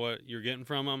is kind of what you're getting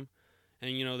from them.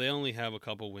 And, they only have a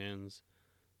couple wins.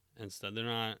 Instead,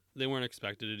 they weren't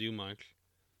expected to do much.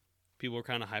 People were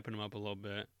kind of hyping them up a little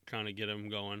bit, trying to get them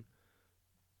going.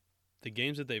 The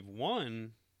games that they've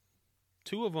won,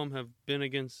 2 of them have been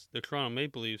against the Toronto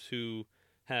Maple Leafs, who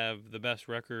have the best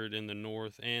record in the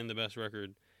North and the best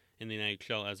record in the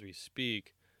NHL as we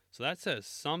speak. So that says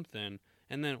something.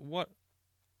 And then what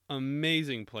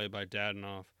amazing play by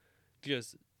Dadonov.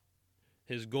 Just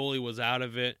his goalie was out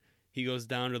of it. He goes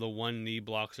down to the one knee,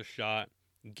 blocks a shot,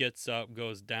 gets up,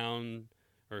 goes down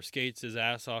or skates his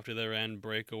ass off to their end,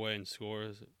 breakaway, and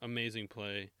scores. Amazing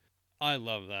play. I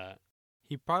love that.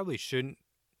 He probably shouldn't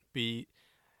be.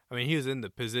 I mean, he was in the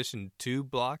position to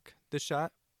block the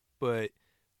shot, but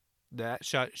that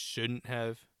shot shouldn't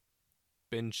have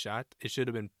been shot. It should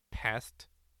have been passed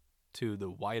to the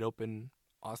wide open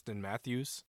Austin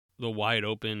Matthews. The wide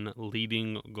open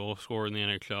leading goal scorer in the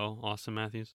NHL, Austin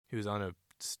Matthews. He was on a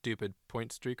stupid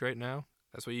point streak right now.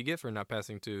 That's what you get for not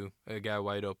passing to a guy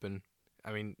wide open.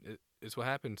 I mean, it's what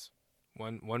happens.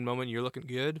 One moment you're looking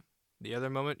good, the other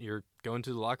moment you're going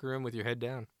to the locker room with your head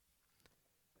down.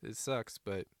 It sucks,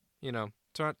 but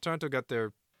Toronto got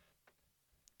their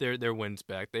wins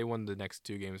back. They won the next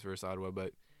 2 games versus Ottawa,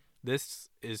 but this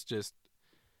is just,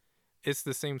 it's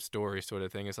the same story sort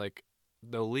of thing. It's like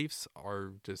the Leafs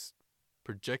are just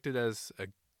projected as a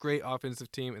great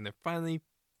offensive team, and they're finally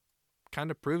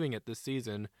kind of proving it this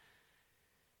season.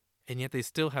 And yet they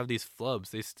still have these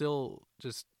flubs. They still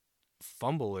just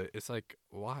fumble it. It's like,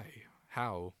 why?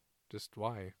 How? Just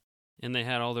why? And they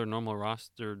had all their normal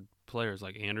rostered players.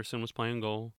 Like Anderson was playing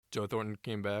goal. Joe Thornton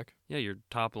came back. Yeah, your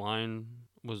top line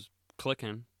was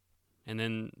clicking. And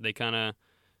then they kind of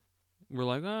were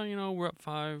like, oh, we're up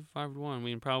 5-1.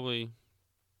 We can probably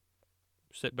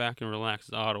sit back and relax.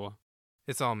 It's Ottawa.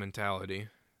 It's all mentality.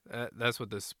 That's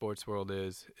what the sports world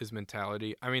is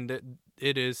mentality. I mean,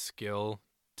 it is skill.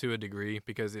 to a degree,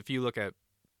 because if you look at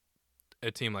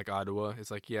a team like Ottawa,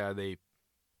 it's like, yeah,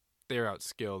 they're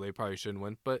outskilled. They probably shouldn't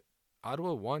win, but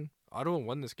Ottawa won. Ottawa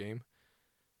won this game.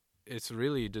 It's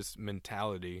really just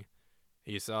mentality.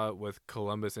 You saw it with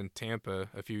Columbus and Tampa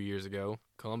a few years ago.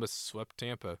 Columbus swept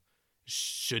Tampa.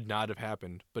 Should not have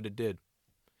happened, but it did.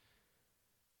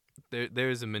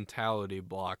 There's a mentality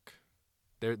block.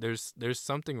 There's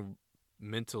something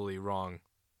mentally wrong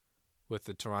with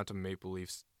the Toronto Maple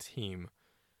Leafs team.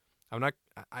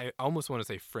 I almost want to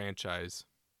say franchise.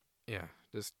 Yeah,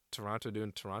 just Toronto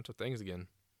doing Toronto things again.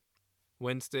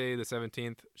 Wednesday the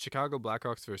 17th, Chicago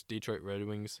Blackhawks versus Detroit Red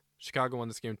Wings. Chicago won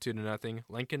this game 2-0.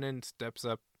 Lankinen steps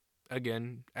up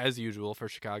again, as usual, for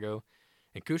Chicago.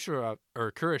 And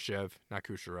Kurashev, not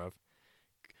Kucherov.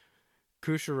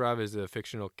 Kucherov is a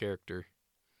fictional character.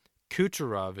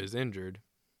 Kucherov is injured.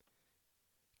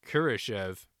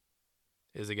 Kurashev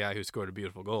is a guy who scored a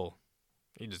beautiful goal.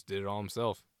 He just did it all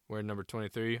himself. Wearing number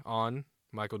 23 on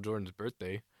Michael Jordan's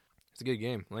birthday. It's a good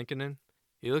game. Lankinen,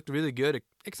 he looked really good,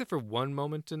 except for one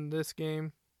moment in this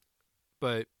game.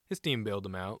 But his team bailed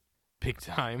him out big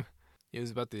time. He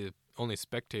was about the only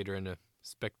spectator in a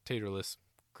spectatorless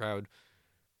crowd.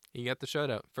 He got the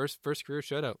shutout. First career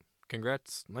shutout.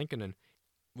 Congrats, Lankinen.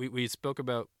 We spoke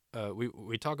about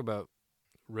we talk about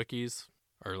rookies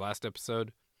our last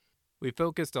episode. We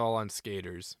focused all on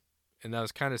skaters, and that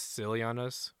was kind of silly on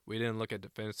us. We didn't look at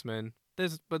defensemen.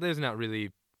 There's not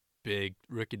really big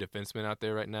rookie defensemen out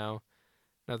there right now.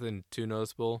 Nothing too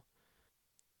noticeable.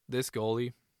 This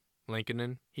goalie,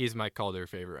 Lankinen, he's my Calder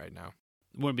favorite right now.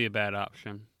 Wouldn't be a bad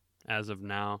option as of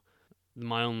now.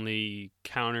 My only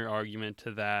counter argument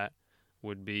to that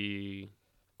would be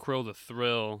Krill the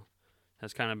Thrill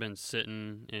has kind of been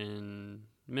sitting in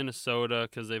Minnesota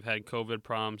because they've had COVID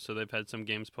problems, so they've had some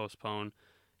games postponed.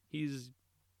 He's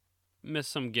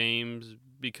missed some games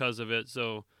because of it,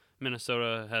 so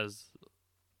Minnesota has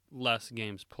less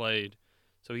games played.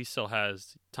 So he still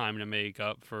has time to make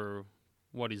up for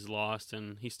what he's lost,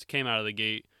 and he came out of the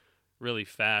gate really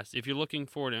fast. If you're looking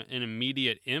for an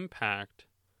immediate impact,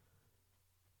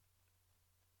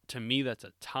 to me that's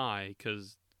a tie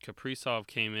because Kaprizov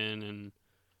came in and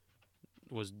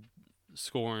was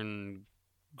scoring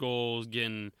goals,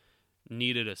 getting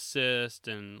needed assists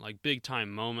and like big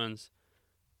time moments,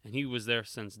 and he was there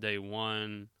since day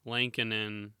one.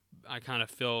 Lankinen, I kind of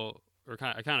feel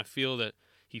that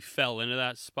he fell into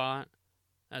that spot,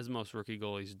 as most rookie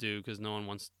goalies do, because no one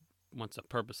wants to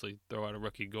purposely throw out a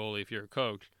rookie goalie if you're a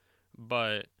coach.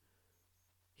 But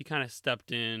he kind of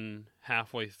stepped in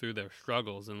halfway through their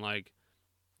struggles, and like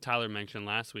Tyler mentioned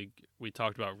last week, we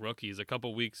talked about rookies. A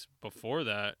couple weeks before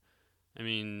that, I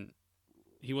mean,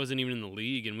 he wasn't even in the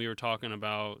league, and we were talking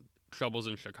about troubles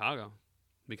in Chicago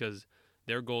because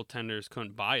their goaltenders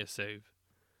couldn't buy a save.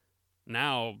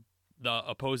 Now the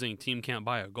opposing team can't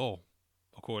buy a goal,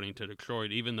 according to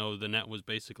Detroit, even though the net was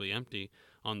basically empty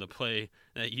on the play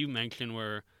that you mentioned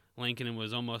where Lankinen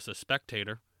was almost a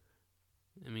spectator.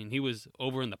 I mean, he was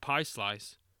over in the pie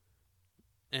slice,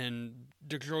 and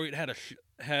Detroit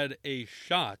had a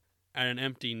shot at an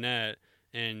empty net,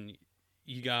 and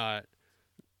you got,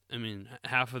 I mean,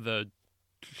 half of the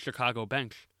Chicago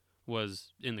bench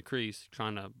was in the crease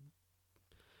trying to,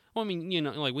 well, I mean, you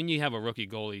know, like when you have a rookie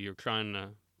goalie, you're trying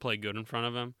to play good in front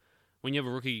of him. When you have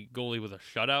a rookie goalie with a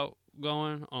shutout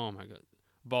going, oh my God,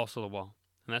 balls to the wall.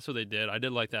 And that's what they did. I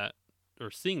did like that,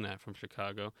 or seeing that from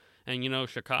Chicago. And, you know,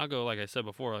 Chicago, like I said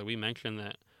before, like we mentioned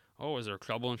that, oh, is there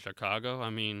trouble in Chicago? I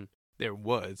mean, There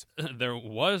was. there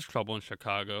was trouble in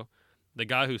Chicago. The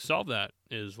guy who solved that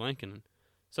is Lankinen.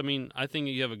 So, I mean, I think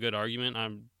you have a good argument.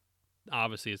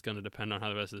 Obviously, it's going to depend on how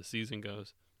the rest of the season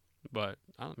goes. But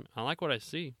I like what I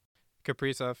see.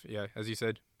 Kaprizov, yeah, as you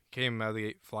said, came out of the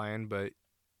gate flying, but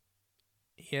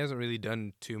he hasn't really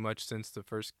done too much since the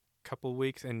first couple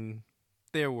weeks, and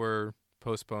there were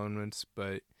postponements,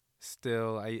 but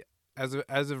still, as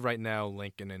of right now,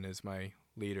 Lankinen is my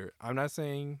leader. I'm not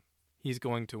saying he's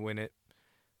going to win it,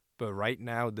 but right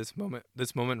now, this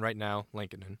moment right now,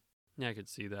 Lankinen. Yeah, I could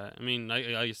see that. I mean,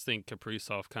 I just think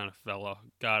Kaprizov kind of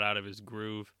got out of his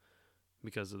groove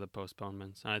because of the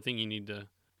postponements. And I think you need to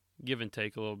give and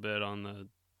take a little bit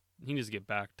he needs to get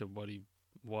back to what he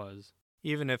was.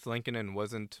 Even if Lankinen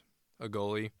wasn't a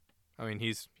goalie, I mean,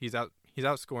 he's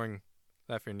outscoring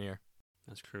Lafreniere.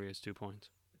 That's true. He has 2 points.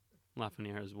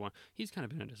 Lafreniere has 1. He's kind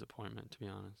of been a disappointment, to be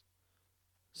honest,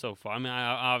 so far. I mean,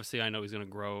 I know he's going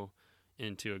to grow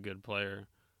into a good player,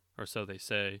 or so they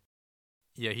say.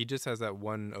 Yeah, he just has that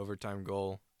one overtime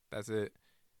goal. That's it.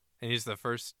 And he's the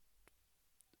first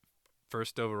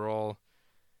overall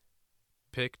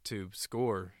pick to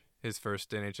score his first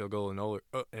NHL goal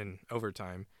in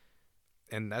overtime,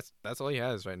 and that's all he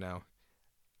has right now.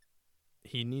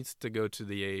 He needs to go to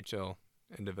the AHL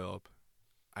and develop,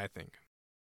 I think.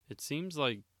 It seems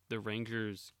like the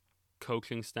Rangers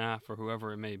coaching staff or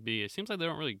whoever it may be, it seems like they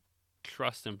don't really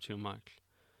trust him too much.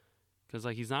 Because,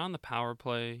 like, he's not on the power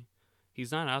play.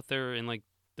 He's not out there in, like,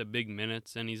 the big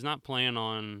minutes, and he's not playing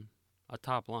on a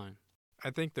top line.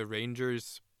 I think the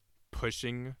Rangers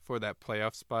pushing for that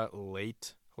playoff spot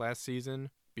late last season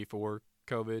before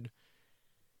COVID,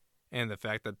 and the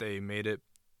fact that they made it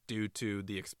due to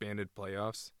the expanded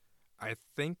playoffs, I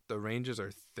think the Rangers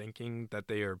are thinking that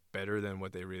they are better than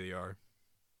what they really are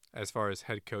as far as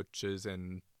head coaches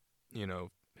and,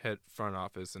 head front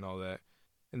office and all that.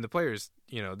 And the players,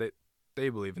 they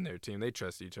believe in their team. They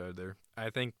trust each other. I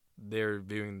think they're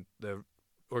viewing the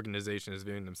organization as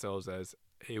viewing themselves as,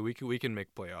 hey, we can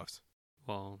make playoffs.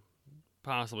 Well,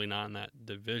 possibly not in that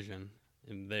division.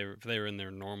 If they were in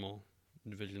their normal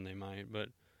division, they might. But,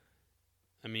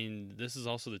 I mean, this is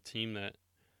also the team that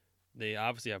they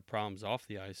obviously have problems off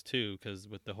the ice, too, because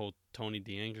with the whole Tony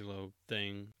DeAngelo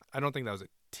thing. I don't think that was a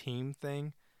team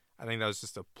thing. I think that was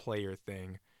just a player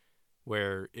thing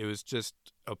where it was just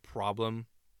a problem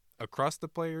across the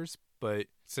players. But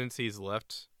since he's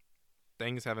left,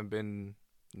 things haven't been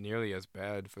nearly as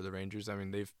bad for the Rangers. I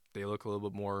mean, they look a little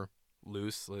bit more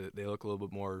loose. They look a little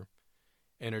bit more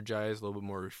energized, a little bit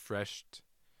more refreshed.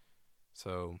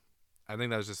 So I think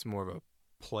that was just more of a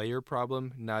player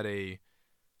problem, not a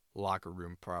locker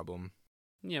room problem.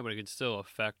 Yeah, but it could still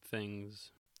affect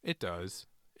things. It does,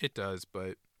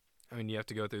 but I mean, you have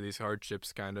to go through these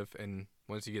hardships kind of, and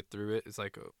once you get through it, it's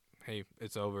like, oh, hey,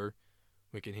 it's over.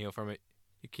 We can heal from it.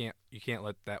 You can't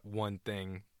let that one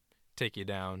thing take you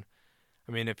down.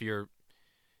 I mean, if you're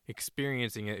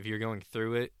experiencing it, if you're going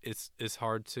through it, it's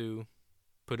hard to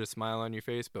put a smile on your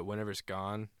face, but whenever it's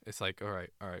gone, it's like, all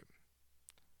right.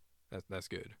 That's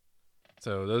good.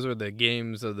 So those were the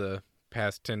games of the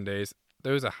past 10 days.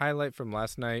 There was a highlight from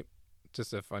last night,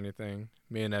 just a funny thing.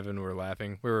 Me and Evan were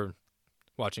laughing. We were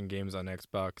watching games on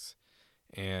Xbox,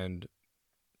 and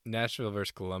Nashville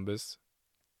versus Columbus.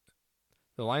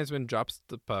 The linesman drops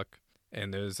the puck,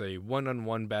 and there's a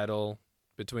one-on-one battle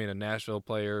between a Nashville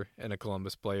player and a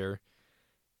Columbus player,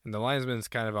 and the linesman's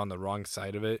kind of on the wrong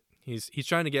side of it. He's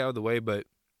trying to get out of the way, but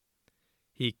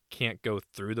he can't go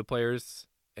through the players,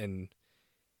 and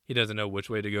he doesn't know which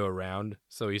way to go around,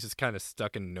 so he's just kind of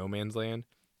stuck in no man's land,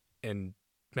 and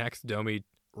Max Domi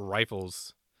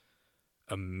rifles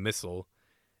a missile,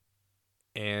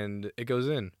 and it goes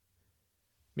in.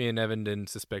 Me and Evan didn't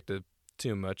suspect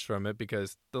too much from it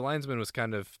because the linesman was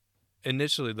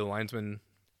initially the linesman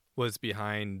was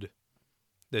behind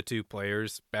the two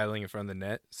players battling in front of the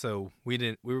net, so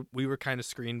we were kind of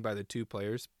screened by the two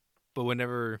players, but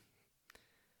whenever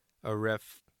a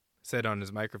ref said on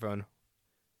his microphone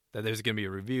that there's going to be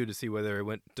a review to see whether it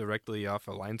went directly off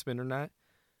a linesman or not,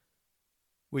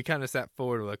 we kind of sat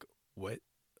forward like, what?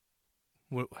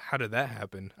 How did that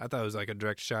happen? I thought it was like a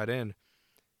direct shot in.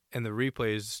 And the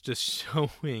replay is just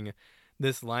showing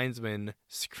this linesman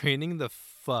screening the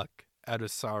fuck out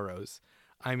of Saros.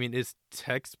 I mean, it's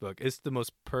textbook. It's the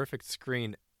most perfect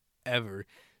screen ever.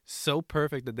 So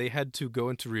perfect that they had to go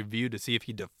into review to see if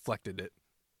he deflected it.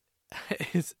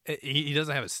 He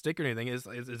doesn't have a stick or anything. It's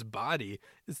his body.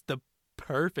 It's the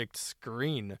perfect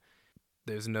screen.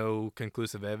 There's no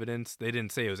conclusive evidence. They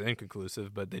didn't say it was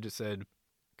inconclusive, but they just said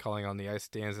calling on the ice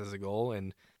stands as a goal.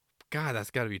 And God,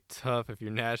 that's got to be tough if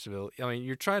you're Nashville. I mean,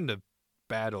 you're trying to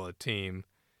battle a team,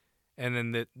 and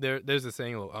then there's a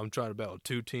saying, well, I'm trying to battle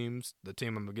two teams, the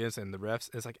team I'm against and the refs.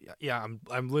 It's like, yeah,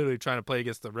 I'm literally trying to play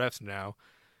against the refs now.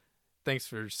 Thanks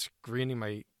for screening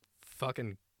my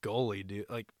fucking goalie, dude.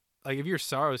 Like if you're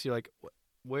Saros, you're like,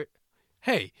 where?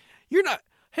 Hey, you're not.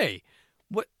 Hey,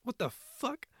 what the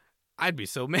fuck? I'd be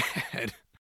so mad.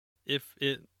 If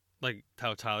it, like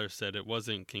how Tyler said, it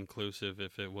wasn't conclusive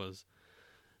if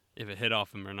it hit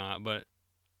off him or not, but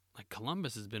like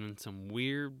Columbus has been in some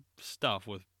weird stuff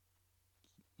with,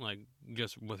 like,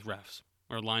 just with refs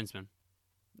or linesmen.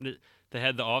 They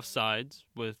had the offsides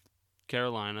with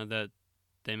Carolina that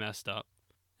they messed up,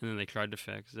 and then they tried to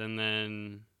fix. And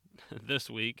then this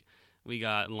week we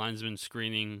got linesmen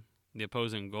screening the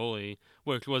opposing goalie,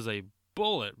 which was a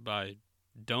bullet by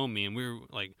Domi, and we were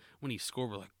like, when he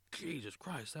scored, we're like, Jesus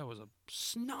Christ, that was a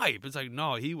snipe. It's like,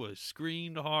 no, he was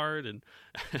screened hard, and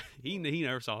he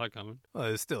never saw that coming. Well,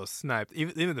 it was still sniped.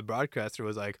 Even the broadcaster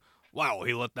was like, wow,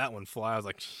 he let that one fly. I was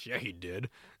like, yeah, he did.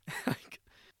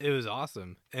 It was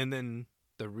awesome. And then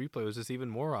the replay was just even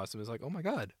more awesome. It's like, oh my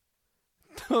God,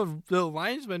 the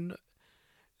linesman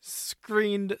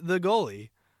screened the goalie.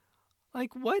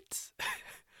 Like, what?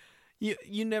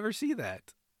 You never see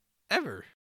that. Ever.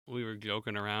 We were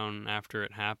joking around after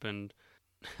it happened.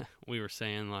 We were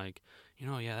saying, like,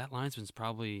 yeah, that linesman's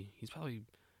he's probably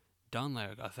done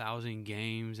like 1,000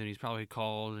 games, and he's probably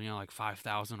called, like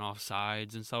 5,000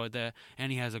 offsides and stuff like that,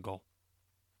 and he has a goal.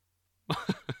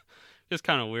 Just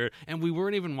kind of weird. And we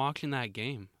weren't even watching that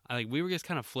game. We were just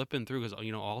kind of flipping through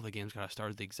because, all the games got to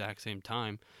start at the exact same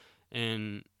time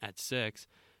and at 6.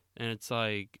 And it's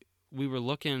like we were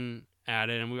looking at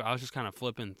it, and I was just kind of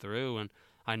flipping through, and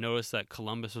I noticed that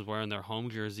Columbus was wearing their home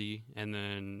jersey, and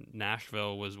then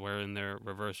Nashville was wearing their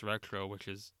reverse retro, which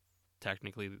is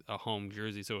technically a home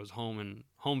jersey. So it was home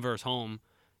versus home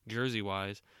jersey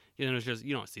wise. And it was just,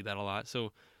 you don't see that a lot.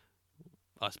 So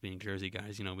us being Jersey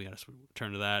guys, we got to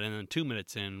turn to that. And then 2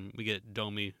 minutes in, we get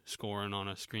Domi scoring on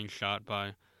a screenshot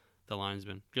by the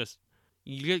linesman. Just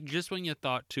when you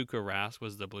thought Tuukka Rask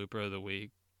was the blooper of the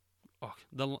week,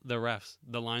 the refs,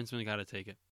 the linesman got to take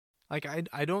it. Like,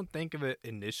 I don't think of it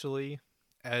initially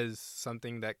as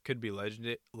something that could be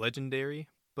legendary,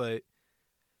 but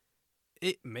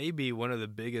it may be one of the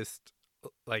biggest,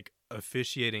 like,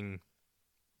 officiating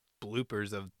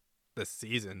bloopers of the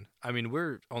season. I mean,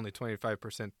 we're only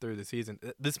 25% through the season.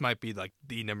 This might be, like,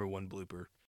 the number one blooper.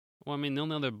 Well, I mean, the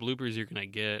only other bloopers you're going to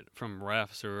get from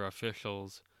refs or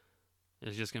officials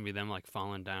is just going to be them, like,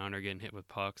 falling down or getting hit with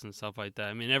pucks and stuff like that.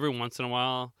 I mean, every once in a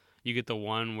while, you get the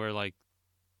one where, like,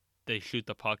 they shoot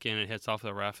the puck in and it hits off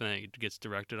the ref and it gets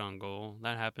directed on goal.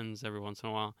 That happens every once in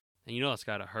a while. And that's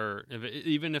got to hurt.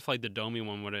 Even if, like, the Domi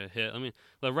one would have hit. I mean,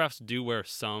 the refs do wear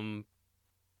some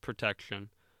protection,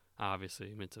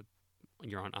 obviously. I mean,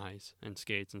 you're on ice and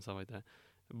skates and stuff like that.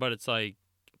 But it's like,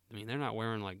 I mean, they're not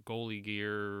wearing, like, goalie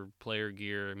gear, player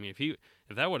gear. I mean,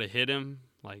 if that would have hit him,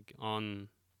 like, on,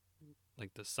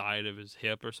 like, the side of his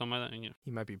hip or something like that,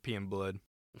 He might be peeing blood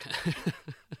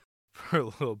for a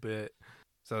little bit.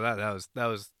 So that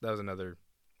was another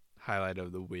highlight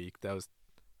of the week. That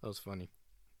was funny.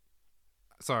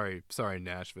 Sorry,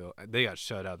 Nashville. They got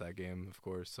shut out that game, of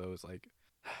course. So it's like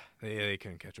they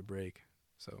couldn't catch a break.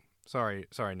 So sorry,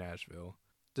 Nashville.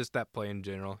 Just that play in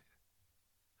general.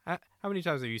 How many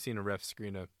times have you seen a ref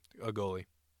screen a goalie?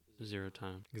 0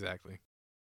 times. Exactly.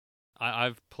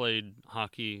 I've played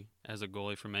hockey as a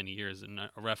goalie for many years, and a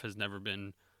ref has never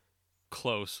been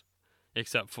close,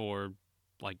 except for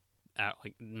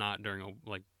not during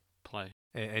a play.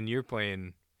 And you're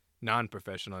playing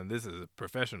non-professional, and this is a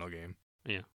professional game.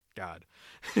 Yeah. God.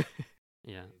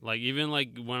 Yeah. Like, even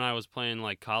like when I was playing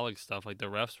like college stuff, like the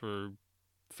refs were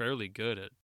fairly good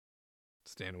at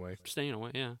staying away.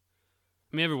 Yeah.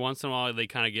 I mean, every once in a while they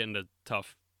kind of get into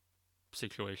tough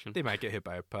situation. They might get hit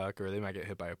by a puck, or they might get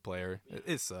hit by a player.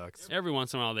 It sucks. Every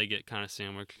once in a while they get kind of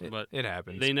sandwiched, but it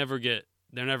happens. They're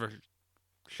never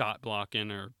shot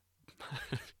blocking or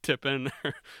tipping.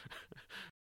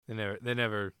 They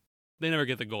never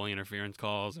get the goalie interference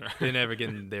calls, or they never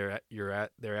get their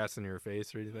ass in your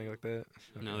face or anything like that.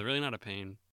 Okay. No, they're really not a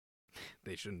pain.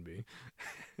 They shouldn't be.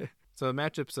 So the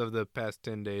matchups of the past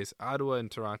 10 days, Ottawa and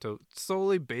Toronto,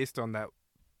 solely based on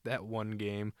that one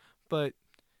game, but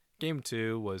game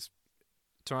 2 was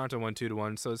Toronto won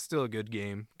 2-1, so it's still a good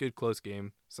game, good close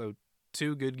game. So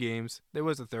 2 good games. There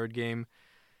was a third game.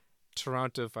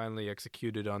 Toronto finally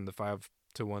executed on the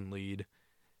 5-1 lead.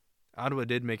 Ottawa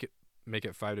did make it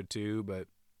 5-2, but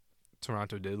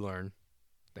Toronto did learn,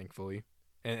 thankfully,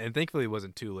 and thankfully it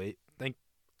wasn't too late.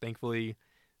 Thankfully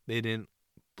they didn't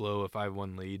blow a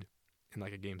 5-1 lead in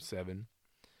like a game 7.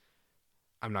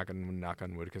 I'm not gonna knock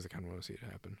on wood because I kind of want to see it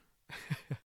happen.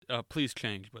 Please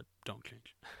change, but don't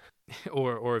change.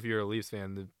 or if you're a Leafs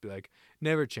fan, they'd be like,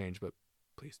 never change, but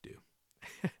please do.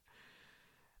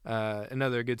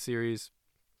 Another good series,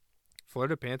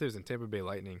 Florida Panthers and Tampa Bay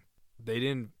Lightning.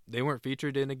 They weren't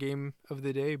featured in a game of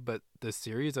the day, but the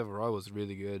series overall was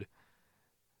really good.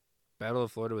 Battle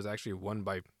of Florida was actually won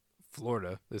by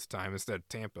Florida this time instead of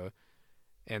Tampa,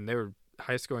 and they were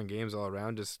high-scoring games all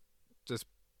around, just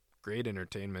great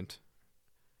entertainment.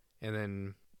 And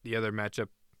then the other matchup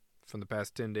from the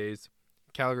past 10 days,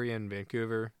 Calgary and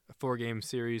Vancouver, a 4-game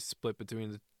series split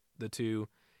between the two.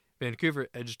 Vancouver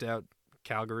edged out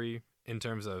Calgary in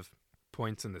terms of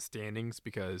points in the standings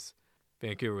because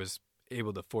Vancouver was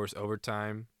able to force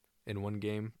overtime in one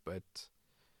game, but it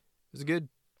was a good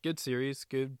series.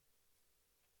 Good,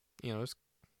 it's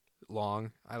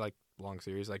long. I like long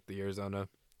series, like the Arizona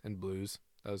and Blues.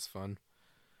 That was fun.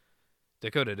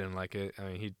 Dakota didn't like it. I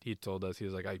mean, he told us, he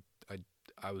was like,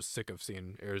 I was sick of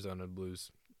seeing Arizona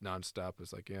Blues nonstop.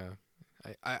 It's like, yeah,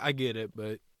 I get it,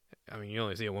 but I mean, you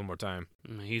only see it one more time.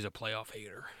 He's a playoff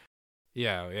hater.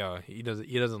 Yeah, he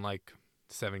doesn't like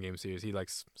 7-game series. He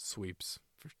likes sweeps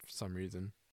for some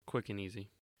reason. Quick and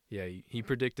easy. Yeah, he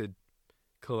predicted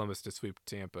Columbus to sweep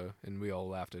Tampa, and we all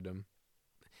laughed at him.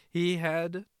 He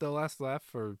had the last laugh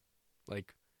for,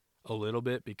 like, a little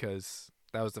bit because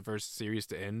that was the first series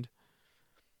to end.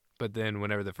 But then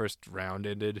whenever the first round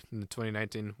ended in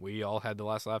 2019, we all had the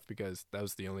last laugh because that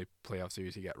was the only playoff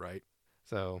series he got right.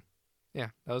 So, yeah,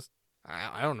 that was,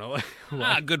 I don't know.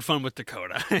 Good fun with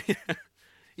Dakota.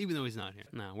 Even though he's not here.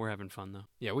 No, we're having fun, though.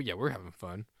 Yeah, we're having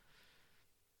fun.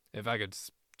 If I could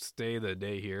stay the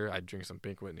day here, I'd drink some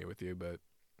Pink Whitney with you, but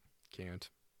can't.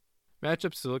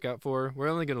 Matchups to look out for. We're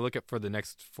only going to look up for the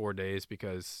next 4 days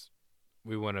because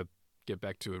we want to get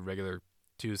back to a regular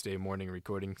Tuesday morning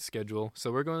recording schedule.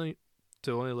 So we're going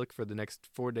to only look for the next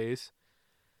 4 days.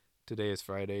 Today is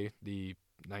Friday, the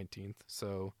 19th.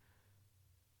 So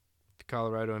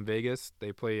Colorado and Vegas,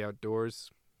 they play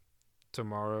outdoors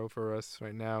tomorrow for us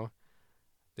right now.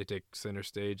 They take center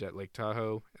stage at Lake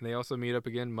Tahoe, and they also meet up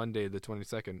again Monday, the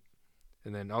 22nd.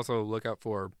 And then also look out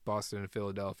for Boston and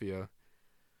Philadelphia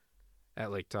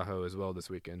at Lake Tahoe as well this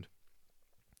weekend.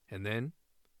 And then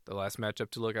the last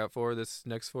matchup to look out for this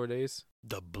next 4 days,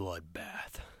 The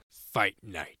Bloodbath. Fight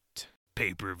Night.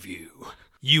 Pay-per-view.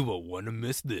 You will want to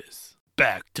miss this.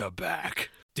 Back to back.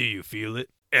 Do you feel it?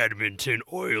 Edmonton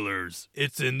Oilers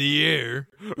It's in the air.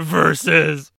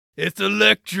 versus It's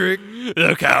electric.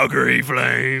 the Calgary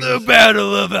Flames. The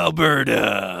Battle of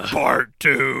Alberta. Part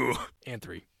 2. And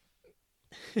 3.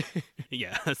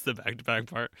 Yeah, that's the back-to-back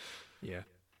part. Yeah.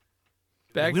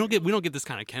 We don't get this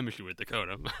kind of chemistry with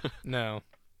Dakota. No,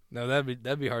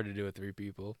 that'd be hard to do with 3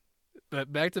 people.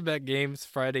 But back-to-back games,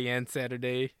 Friday and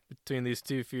Saturday, between these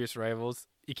 2 fierce rivals.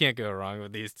 You can't go wrong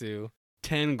with these 2.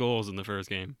 10 goals in the first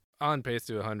game. On pace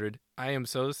to 100. I am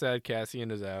so sad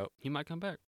Cassian is out. He might come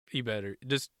back. He better.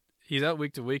 He's out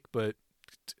week to week, but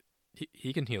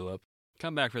he can heal up.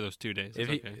 Come back for those 2 days.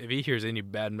 If he hears any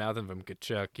bad mouthing from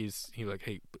Kachuk, he's like,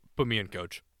 hey, put me in,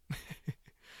 coach.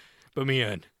 Put me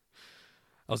in.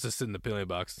 I'll just sit in the penalty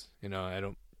box. I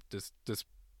don't just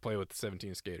play with the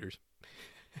 17 skaters.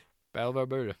 Battle of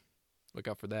Alberta. Look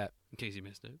out for that. In case you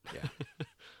missed it. Yeah.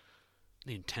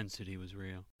 The intensity was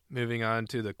real. Moving on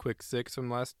to the quick 6 from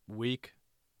last week,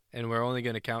 and we're only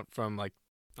going to count from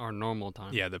Our normal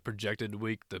time. the projected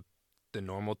week, the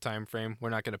normal time frame. We're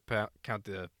not going to count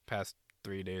the past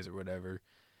 3 days or whatever.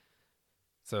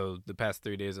 So the past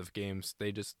 3 days of games,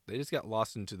 they just got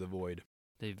lost into the void.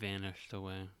 They vanished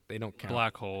away. They don't count.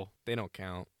 Black hole. They don't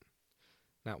count.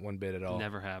 Not one bit at all.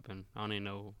 Never happened. I don't even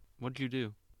know. What did you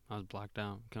do? I was blacked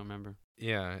out. Can't remember.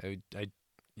 Yeah,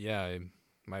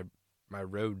 my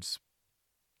roads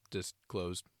just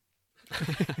closed.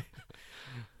 The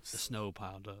snow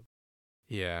piled up.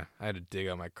 Yeah, I had to dig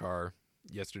out my car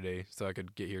yesterday so I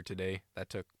could get here today. That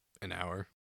took an hour.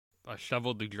 I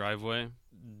shoveled the driveway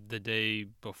the day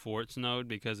before it snowed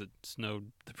because it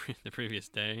snowed the previous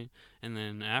day, and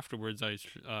then afterwards I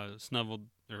shoveled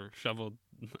Yeah,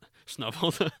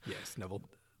 snubbled.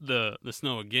 the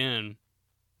snow again,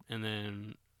 and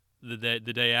then the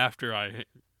day after I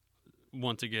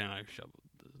once again I shoveled,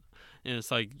 and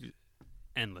it's like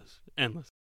endless.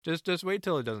 Just wait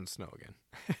till it doesn't snow again.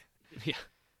 Yeah.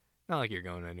 Not like you're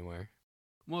going anywhere.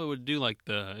 Well, it would do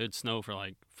it'd snow for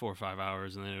like 4 or 5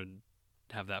 hours, and then it would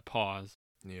have that pause.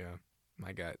 Yeah,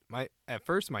 my God. At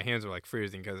first my hands were like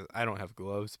freezing because I don't have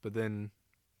gloves, but then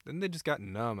they just got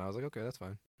numb. I was like, okay, that's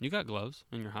fine. You got gloves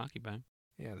in your hockey bag.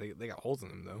 Yeah, they got holes in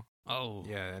them though. Oh,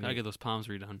 Yeah, gotta get those palms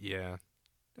redone. yeah.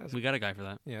 We got a guy for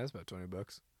that. Yeah, that's about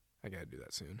 $20. I gotta do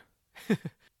that soon.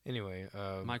 Anyway,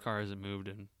 My car hasn't moved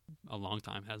in a long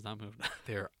time. Has not moved.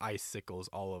 there are icicles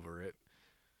all over it.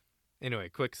 Anyway,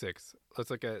 quick 6. Let's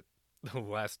look at the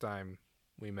last time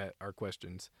we met our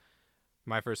questions.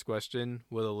 My first question,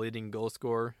 will the leading goal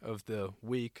scorer of the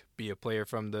week be a player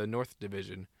from the North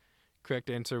Division? Correct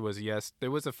answer was yes.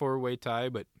 There was a 4-way tie,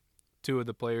 but 2 of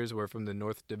the players were from the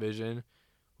North Division,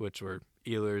 which were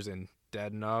Ehlers and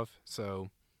Dadonov, so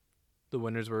the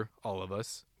winners were all of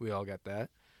us. We all got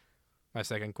that. My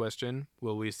second question,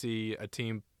 will we see a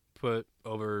team put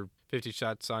over 50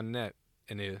 shots on net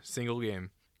in a single game?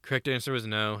 Correct answer was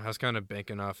no. I was kind of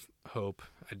banking off hope.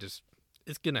 It's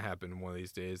going to happen one of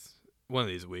these days, one of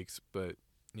these weeks, but,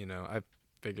 I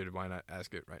figured why not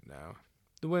ask it right now.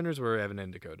 The winners were Evan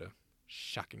and Dakota,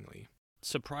 shockingly.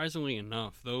 Surprisingly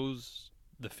enough,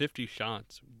 the 50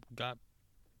 shots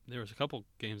there was a couple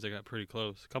games that got pretty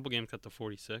close. A couple games got to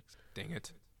 46. Dang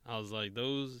it. I was like,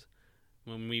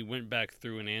 when we went back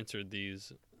through and answered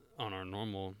these on our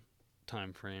normal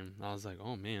time frame, I was like,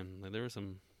 oh man, there were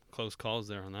some close calls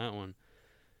there on that one.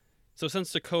 So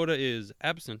since Dakota is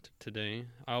absent today,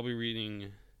 I'll be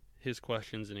reading his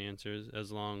questions and answers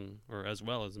as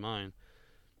well as mine.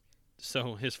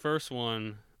 So his first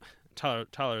one,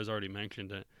 Tyler has already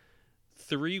mentioned it.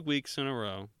 3 weeks in a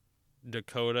row,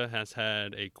 Dakota has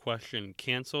had a question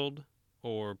canceled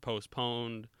or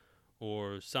postponed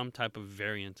or some type of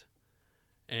variant.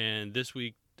 And this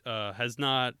week has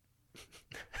not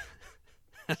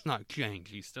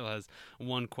changed. He still has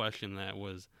one question that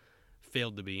was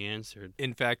failed to be answered.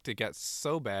 In fact, it got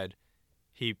so bad,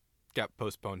 he got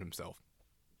postponed himself.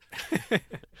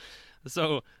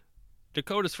 So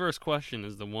Dakota's first question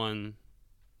is the one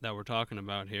that we're talking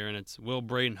about here, and it's, will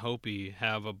Braden Hope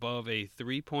have above a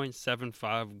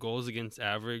 3.75 goals against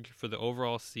average for the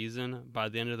overall season by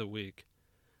the end of the week?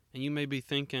 And you may be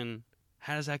thinking,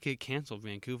 how does that get canceled?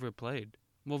 Vancouver played.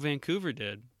 Well, Vancouver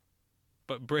did,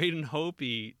 but Braden Hope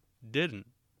didn't.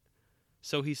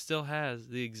 So he still has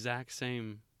the exact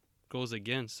same goals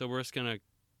against. So we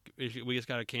just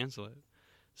got to cancel it.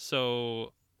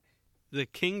 So the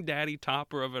king daddy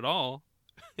topper of it all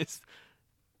is,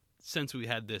 since we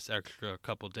had this extra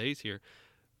couple days here,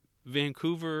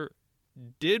 Vancouver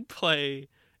did play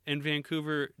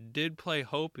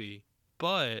Hope,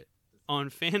 but on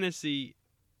fantasy,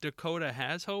 Dakota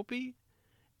has Hope,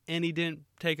 and he didn't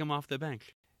take him off the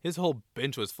bench. His whole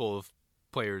bench was full of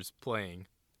players playing,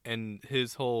 and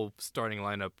his whole starting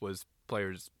lineup was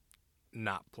players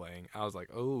not playing. I was like,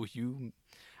 oh,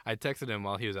 I texted him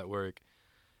while he was at work.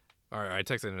 Or I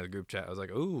texted him in the group chat. I was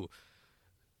like, oh,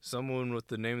 someone with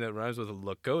the name that rhymes with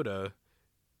Lakota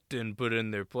didn't put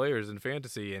in their players in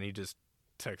fantasy, and he just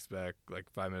texts back like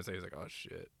 5 minutes later. He's like, oh,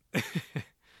 shit.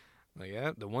 Like,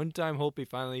 yeah, the one time Hope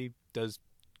finally does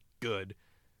good,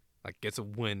 like gets a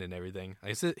win and everything.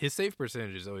 Like, his save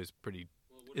percentage is always pretty,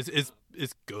 is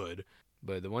good.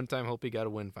 But the one time Hope got a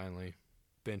win finally,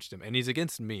 benched him. And he's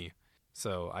against me,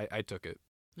 so I took it.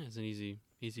 Yeah, it's an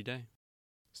easy day.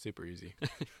 Super easy.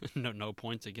 No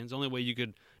points against. The only way you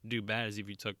could do bad is if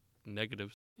you took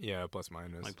negatives. Yeah, plus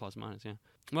minus. Like plus minus, yeah.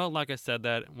 Well, like I said,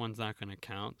 that one's not going to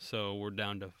count. So we're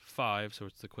down to 5. So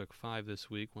it's the quick 5 this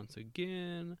week once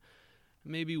again.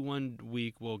 Maybe one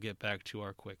week we'll get back to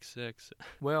our quick 6.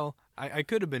 Well, I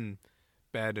could have been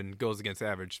bad in goals against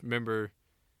average. Remember,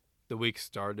 the week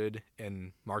started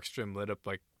and Markstrom lit up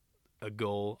like a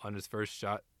goal on his first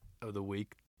shot of the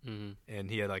week, and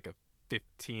he had like a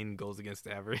 15 goals against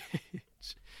average.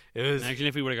 It was. Imagine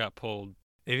if he would have got pulled.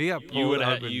 If he got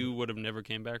pulled, you would have never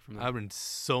came back from that. I've been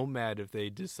so mad if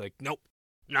they just like, nope,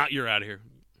 not, you're out of here.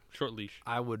 Short leash.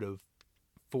 I would have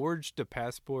forged a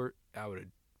passport. I would have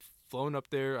flown up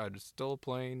there. I'd have stole a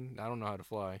plane. I don't know how to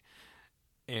fly,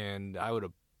 and I would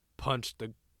have punched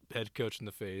the head coach in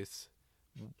the face.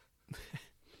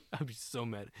 I'd be so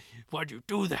mad. Why'd you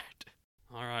do that?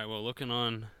 All right. Well, looking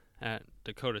on at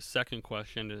Dakota's second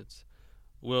question, it's,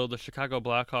 will the Chicago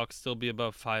Blackhawks still be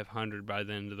above 500 by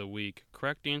the end of the week?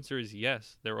 Correct answer is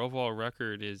yes. Their overall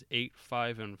record is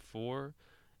 8-5-4,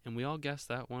 and we all guessed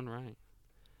that one right.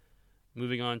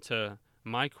 Moving on to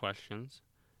my questions.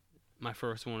 My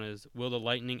first one is, will the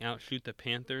Lightning outshoot the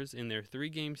Panthers in their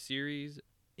 3-game series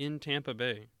in Tampa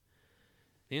Bay?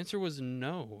 The answer was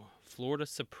no. Florida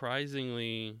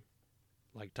surprisingly,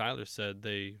 like Tyler said,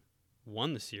 they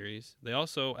won the series. They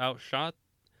also outshot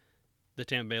the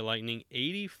Tampa Bay Lightning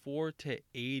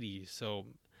 84-80, so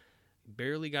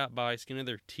barely got by, skin of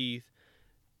their teeth.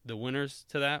 The winners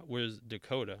to that was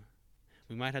Dakota.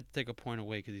 We might have to take a point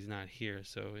away because he's not here.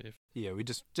 So if we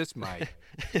just might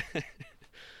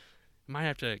might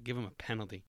have to give him a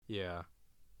penalty. Yeah,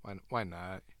 why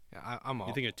not? I'm all.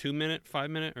 You think a 2-minute,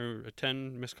 5-minute, or a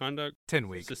 10 misconduct? 10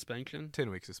 week suspension.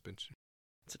 10-week suspension.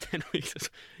 It's a 10 weeks.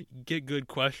 Get good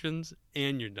questions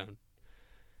and you're done.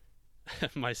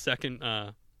 My second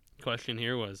question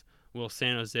here was, will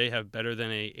San Jose have better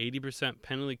than a 80%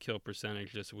 penalty kill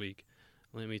percentage this week?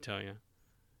 Let me tell you,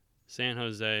 San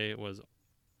Jose was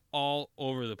all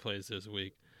over the place this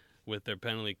week with their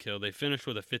penalty kill. They finished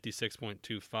with a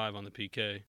 56.25 on the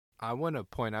PK. I want to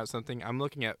point out something. I'm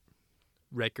looking at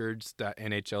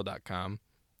records.nhl.com.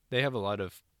 They have a lot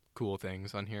of cool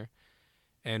things on here.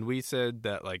 And we said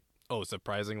that, like,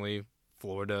 surprisingly,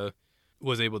 Florida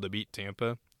was able to beat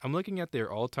Tampa. I'm looking at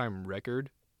their all-time record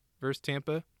versus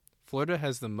Tampa. Florida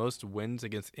has the most wins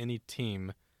against any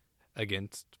team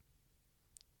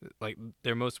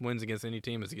their most wins against any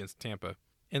team is against Tampa.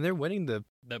 And they're winning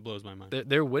That blows my mind.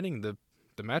 They're winning the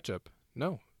matchup.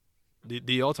 No.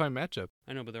 The all-time matchup.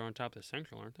 I know, but they're on top of the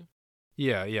Central, aren't they?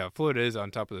 Yeah. Florida is on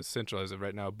top of the Central as of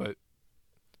right now, but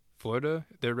Florida,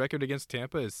 their record against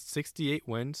Tampa is 68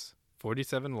 wins,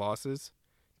 47 losses,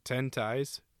 10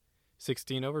 ties,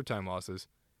 16 overtime losses.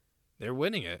 They're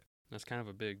winning it. That's kind of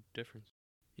a big difference.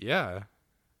 Yeah.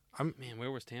 Man,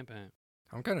 where was Tampa at?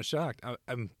 I'm kind of shocked. I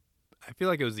feel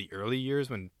like it was the early years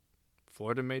when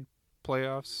Florida made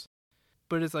playoffs,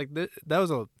 but it's like that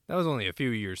was only a few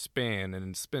years span,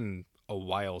 and it's been a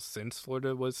while since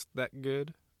Florida was that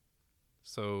good.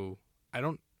 So I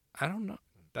don't know.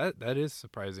 That is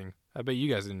surprising. I bet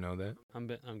you guys didn't know that. I'm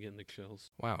getting the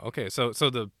chills. Wow. Okay. So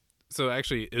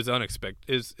actually it was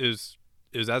unexpected. Is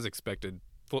as expected.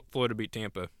 Florida beat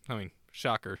Tampa. I mean,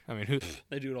 shocker. I mean, who?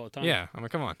 They do it all the time. Yeah. I mean,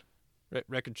 come on.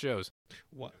 Record shows.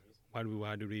 What? Why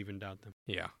do we even doubt them?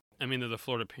 Yeah. I mean, they're the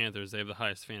Florida Panthers. They have the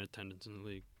highest fan attendance in the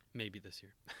league. Maybe this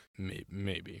year.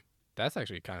 Maybe. That's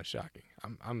actually kind of shocking.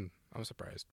 I'm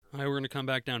surprised. All right, we're gonna come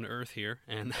back down to earth here,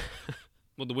 and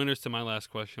well, the winners to my last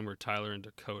question were Tyler and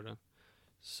Dakota.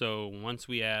 So once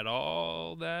we add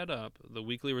all that up, the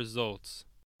weekly results.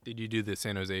 Did you do the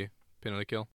San Jose penalty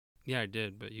kill? Yeah, I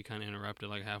did, but you kind of interrupted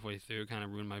like halfway through. Kind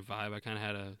of ruined my vibe. I kind of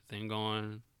had a thing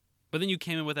going, but then you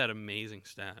came in with that amazing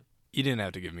stat. You didn't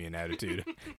have to give me an attitude.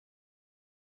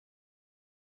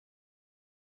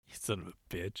 You son of a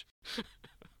bitch.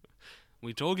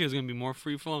 We told you it was gonna be more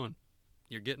free flowing.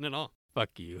 You're getting it all.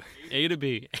 Fuck you. A to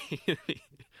B.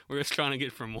 We're just trying to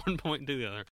get from one point to the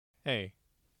other. Hey,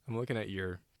 I'm looking at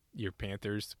your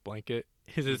Panthers blanket.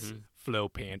 Is this flow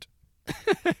pant?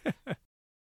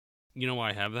 You know why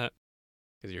I have that?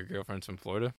 Because your girlfriend's from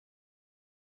Florida?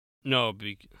 No,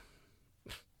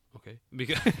 okay.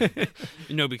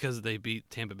 Because they beat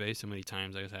Tampa Bay so many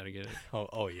times, I just had to get it.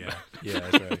 Oh yeah. Yeah,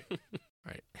 that's right.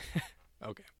 Right.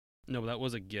 Okay. No, but that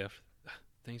was a gift.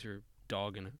 Thanks for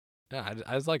dogging it. Yeah,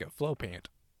 I just like a flow pant.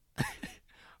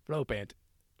 Flow pant.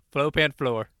 Flow pant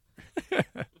floor.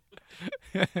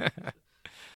 Sounds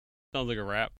like a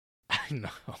rap. I know.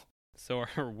 So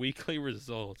our weekly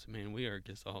results, man, we are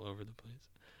just all over the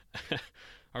place.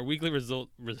 Our weekly result,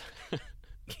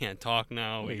 can't talk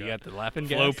now. Wait, you got the laughing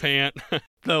gas? Flow pant.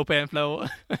 Flow pant flow.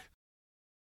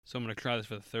 So I'm going to try this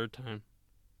for the third time.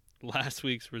 Last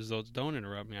week's results, don't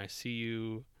interrupt me. I see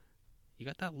you. You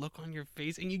got that look on your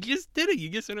face, and you just did it. You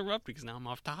just interrupted because now I'm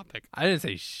off topic. I didn't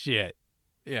say shit.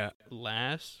 Yeah.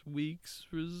 Last week's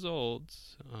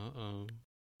results. Uh-oh.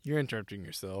 You're interrupting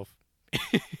yourself.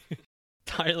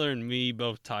 Tyler and me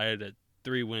both tied at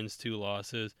 3 wins, 2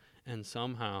 losses, and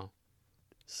somehow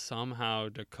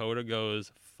Dakota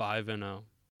goes 5-0. You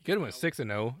could have went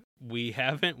 6-0. We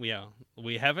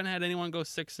haven't had anyone go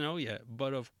 6-0 yet,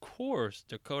 but of course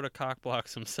Dakota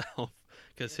cockblocks himself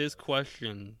because his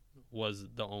question was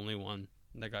the only one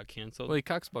that got canceled. Well,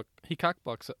 he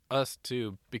cockblocks us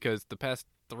too because the past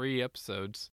 3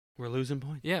 episodes we're losing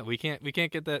points. Yeah, we can't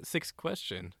get that 6th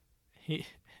question. They're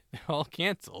all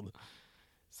canceled.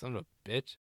 Son of a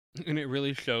bitch. And it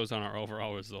really shows on our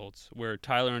overall results where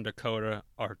Tyler and Dakota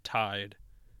are tied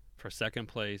for second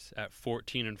place at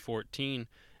 14-14.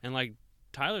 And like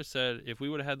Tyler said, if we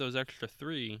would have had those extra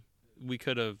 3, we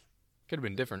could have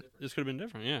been different. This could have been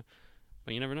different, yeah.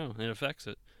 But you never know. It affects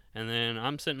it. And then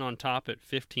I'm sitting on top at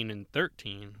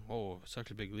 15-13. Oh,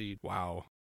 such a big lead. Wow.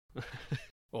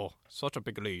 Oh, such a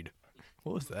big lead.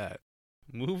 What was that?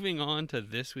 Moving on to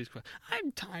this week's question.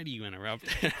 I'm tired of you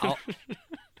interrupting.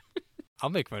 I'll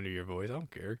make fun of your voice. I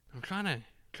don't care. I'm trying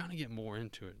to get more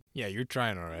into it. Yeah, you're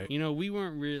trying all right. You know, we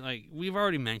weren't really we've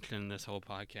already mentioned in this whole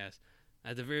podcast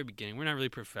at the very beginning. We're not really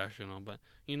professional, but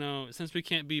you know, since we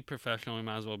can't be professional, we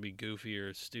might as well be goofy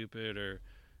or stupid or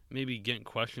maybe getting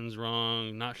questions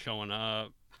wrong, not showing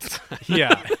up.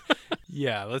 Yeah.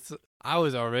 Yeah, I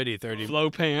was already 30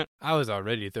 Flow pant. I was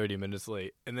already 30 minutes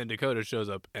late, and then Dakota shows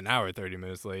up an hour 30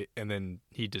 minutes late, and then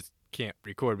he just can't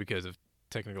record because of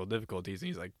technical difficulties, and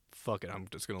he's like, fuck it, I'm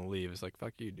just gonna leave. It's like,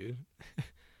 fuck you, dude.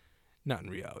 Not in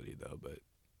reality though, but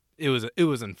it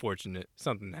was unfortunate.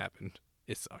 Something happened.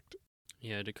 It sucked.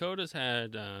 Yeah, Dakota's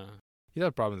had He's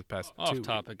had problems the past 2 off weeks.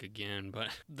 topic again, but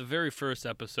the very first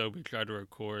episode we tried to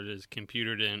record, his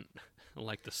computer didn't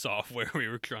like the software we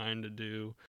were trying to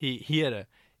do. He had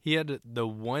the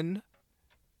one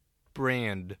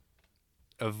brand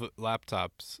of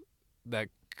laptops that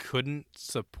couldn't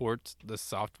support the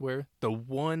software. The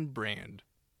one brand.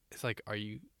 It's like, are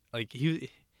you like he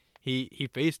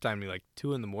FaceTimed me like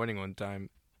 2 a.m. one time,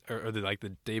 or the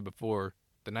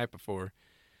night before.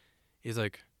 He's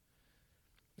like,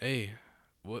 hey,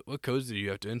 what codes do you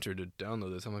have to enter to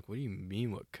download this? I'm like, what do you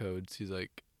mean what codes? He's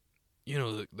like, you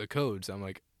know, the codes. I'm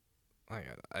like, I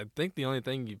think the only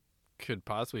thing you could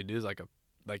possibly do is like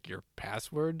your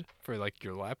password for like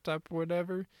your laptop or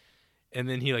whatever. And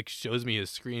then he like shows me his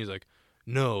screen. He's like,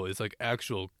 no, it's like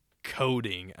actual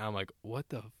coding. I'm like, what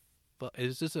the fuck?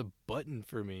 It's just a button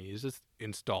for me. It's just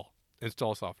install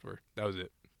software. That was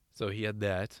it. So he had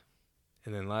that.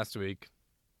 And then last week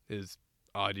his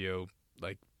audio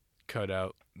like cut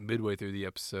out midway through the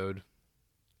episode,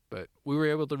 but we were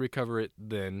able to recover it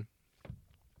then.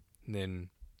 And then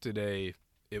today,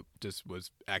 it just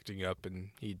was acting up, and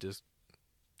he just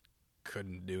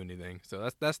couldn't do anything. So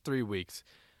that's 3 weeks.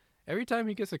 Every time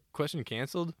he gets a question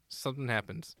canceled, something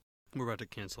happens. We're about to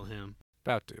cancel him.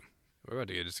 About to. We're about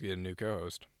to just get a new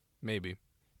co-host. Maybe.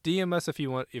 DM us if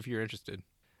you're interested.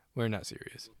 We're not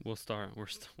serious. We'll start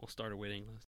a waiting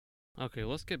list. Okay,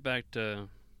 let's get back to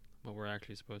what we're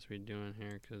actually supposed to be doing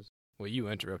here, because... Well, you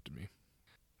interrupted me.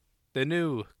 The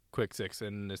new Quick Six,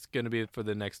 and it's going to be for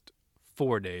the next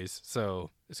 4 days, so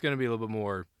it's going to be a little bit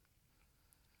more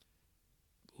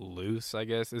loose, I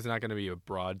guess. It's not going to be a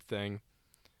broad thing.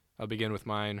 I'll begin with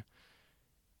mine.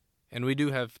 And we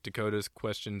do have Dakota's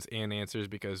questions and answers,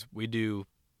 because we do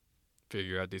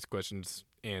figure out these questions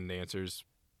and answers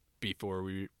before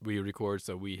we record,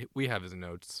 so we have his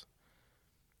notes.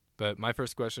 But my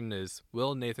first question is,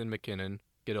 will Nathan MacKinnon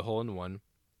get a hole-in-one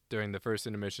during the first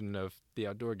intermission of the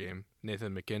outdoor game?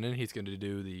 Nathan MacKinnon, he's going to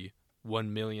do the $1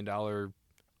 million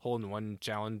hole-in-one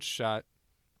challenge shot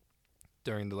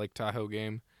during the Lake Tahoe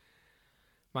game.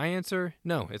 My answer,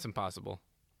 no, it's impossible.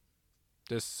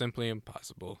 Just simply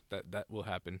impossible that will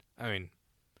happen. I mean,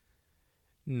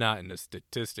 not in a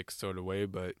statistics sort of way,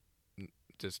 but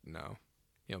just no.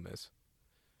 He'll miss.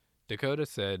 Dakota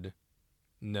said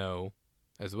no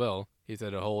as well. He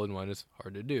said a hole-in-one is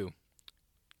hard to do.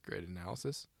 Great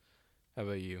analysis. How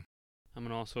about you? I'm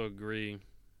going to also agree,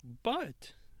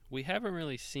 but we haven't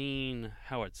really seen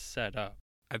how it's set up.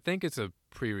 I think it's a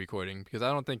pre-recording, because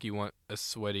I don't think you want a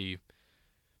sweaty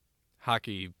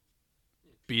hockey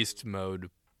beast mode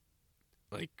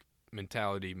like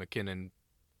mentality. MacKinnon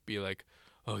be like,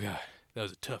 oh god, that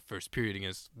was a tough first period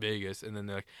against Vegas, and then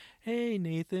they're like, hey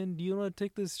Nathan, do you want to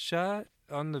take this shot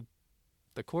on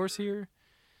the course here?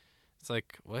 It's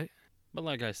like, what? But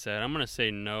like I said, I'm going to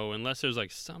say no unless there's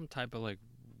like some type of like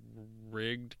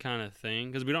rigged kind of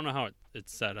thing, because we don't know how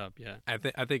it's set up yet. I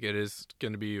think it is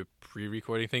going to be a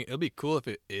pre-recording thing. It'll be cool if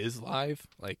it is live,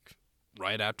 like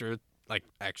right after, like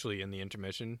actually in the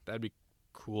intermission. That'd be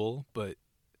cool, but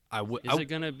Is it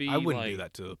going to be I wouldn't like, do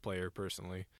that to the player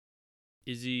personally.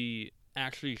 Is he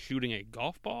actually shooting a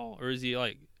golf ball, or is he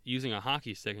like using a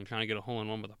hockey stick and trying to get a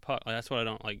hole-in-one with a puck? Like, that's what I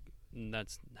don't like. None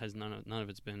of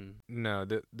it's been... No,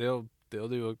 they'll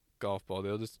do a golf ball.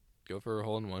 They'll just go for a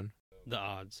hole-in-one. The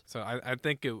odds. So I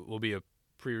think it will be a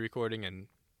pre-recording, and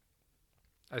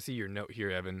I see your note here,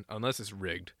 Evan. Unless it's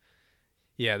rigged.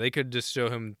 Yeah, they could just show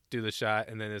him do the shot,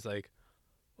 and then it's like,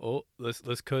 oh,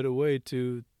 let's cut away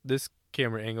to this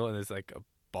camera angle, and it's like a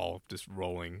ball just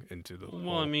rolling into the Well,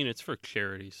 hole. I mean, it's for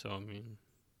charity, so I mean,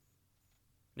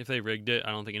 if they rigged it, I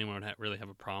don't think anyone would really have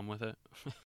a problem with it.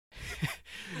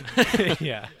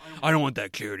 Yeah. I don't want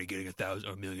that charity getting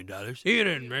 $1 million. He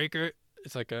didn't make it.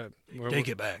 It's like Take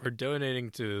it back. We're donating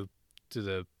to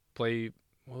the play.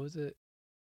 What was it?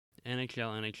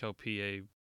 NHL, NHLPA,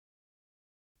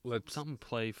 something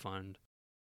play fund.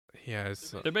 Yeah,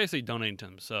 it's They're basically donating to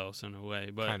themselves in a way,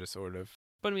 but kind of, sort of.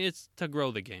 But I mean, it's to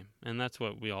grow the game, and that's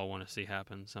what we all want to see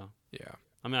happen. So Yeah.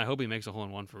 I mean, I hope he makes a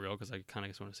hole-in-one for real, because I kind of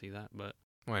just want to see that. But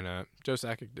Why not? Joe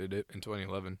Sakic did it in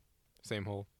 2011. Same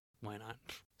hole. why not?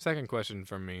 Second question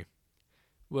from me.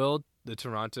 Will the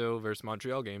Toronto versus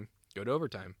Montreal game go to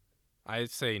overtime? I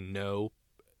say no.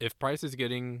 If Price is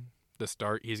getting the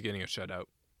start, he's getting a shutout.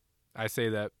 I say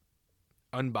that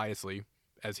unbiasedly,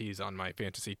 as he's on my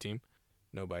fantasy team.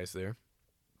 No bias there.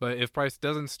 But if Price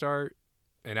doesn't start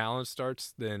and Allen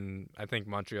starts, then I think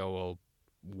Montreal will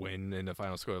win in the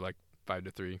final score, like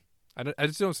 5-3. I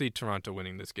just don't see Toronto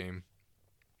winning this game.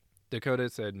 Dakota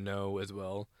said no as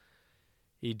well.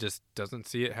 He just doesn't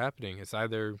see it happening. It's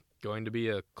either going to be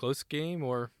a close game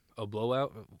or a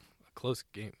blowout. A close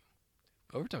game.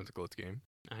 Overtime's a close game.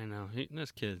 I know.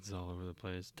 This kid's all over the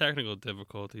place. Technical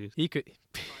difficulties. He could...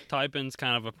 Typing's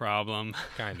kind of a problem.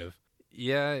 Kind of.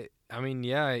 Yeah, I mean,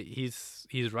 yeah, he's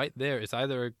right there. It's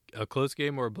either a close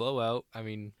game or a blowout. I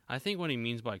mean... I think what he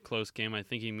means by close game, I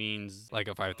think he means... Like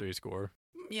a 5-3 score.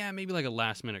 Yeah, maybe like a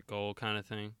last-minute goal kind of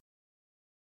thing.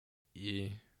 Yeah.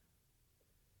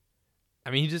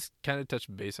 I mean, he just kind of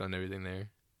touched base on everything there.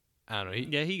 I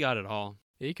don't know. He got it all.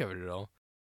 He covered it all,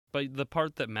 But the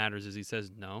part that matters is he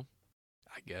says no.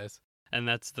 I guess. And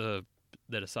that's the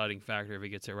deciding factor if he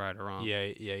gets it right or wrong. Yeah,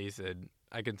 he said,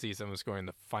 I can see someone scoring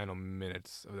the final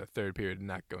minutes of the third period and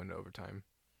not going to overtime.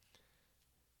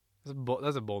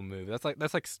 That's a bold move. That's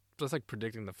like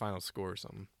predicting the final score or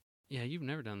something. Yeah, you've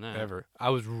never done that. Ever.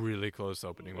 I was really close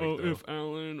opening week, though. If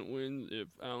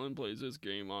Allen plays this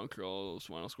game, Montreal's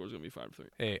final score is going to be 5-3.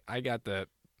 Hey,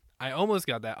 I almost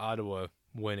got that Ottawa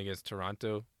win against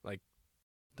Toronto, like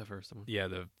The first one. Yeah,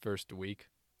 the first week.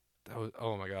 That was,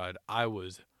 oh my God, I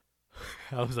was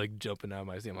like jumping out of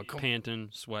my seat. I'm like, come on. Panting,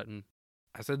 sweating.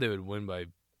 I said they would win by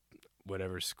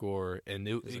whatever score, and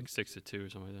It was like 6-2 or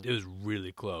something like that. it was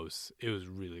really close. It was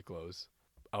really close.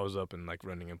 I was up and like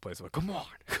running in place. I'm like, come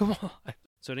on.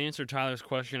 So to answer Tyler's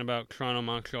question about Toronto,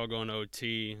 Montreal going to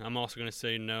OT, I'm also going to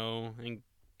say no. And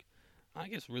I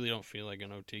guess really don't feel like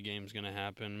an OT game is going to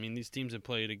happen. I mean, these teams have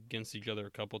played against each other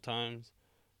a couple times,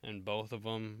 and both of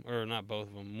them, or not both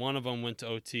of them, one of them went to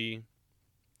OT,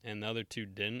 and the other two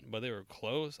didn't, but they were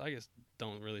close. I just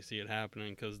don't really see it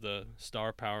happening because the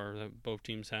star power that both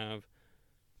teams have.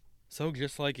 So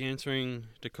just like answering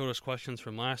Dakota's questions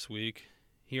from last week,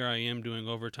 here I am doing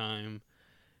overtime,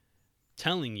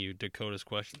 telling you Dakota's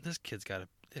question. This kid's got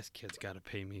to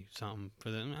pay me something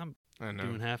for that. I'm I know.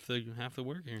 doing half the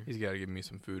work here. He's got to give me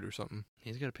some food or something.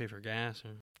 He's got to pay for gas.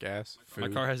 Or Gas, food, my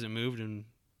car hasn't moved,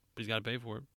 but he's got to pay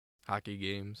for it. hockey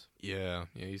games. Yeah,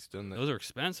 he's done that. Those are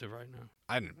expensive right now.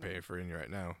 I didn't pay for any right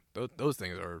now. Those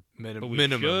things are But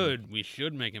minimum. we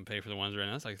should make him pay for the ones right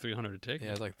now. That's like $300 a ticket.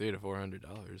 Yeah, it's like $300 to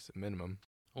 $400 minimum.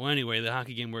 Well, anyway, the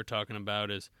hockey game we're talking about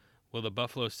is, will the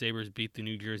Buffalo Sabres beat the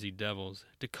New Jersey Devils?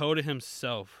 Dakota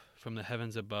himself from the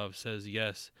heavens above says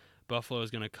yes. Buffalo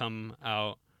is going to come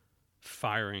out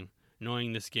firing,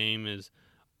 knowing this game is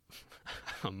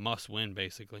a must-win,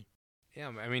 basically.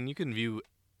 Yeah, I mean, you can view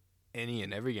any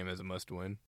and every game as a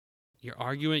must-win. You're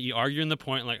arguing the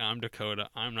point like I'm Dakota.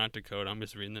 I'm not Dakota. I'm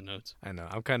just reading the notes. I know.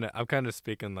 I'm kind of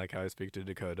speaking like how I speak to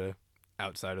Dakota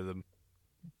outside of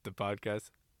the podcast.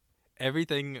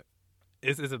 Everything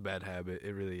is a bad habit.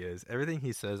 It really is. Everything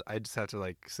he says, I just have to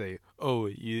like say, "Oh,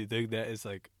 you think that?" Is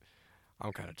like,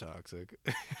 I'm kind of toxic.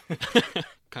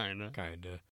 Kinda.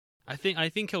 Kinda. I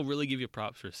think he'll really give you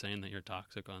props for saying that you're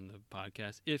toxic on the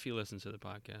podcast if he listens to the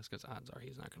podcast, because odds are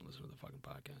he's not going to listen to the fucking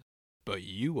podcast. But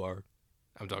you are.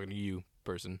 I'm talking to you,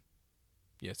 person.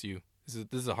 Yes, you. This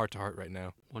is a heart to heart right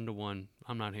now. 1-1.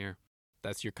 I'm not here.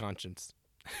 That's your conscience.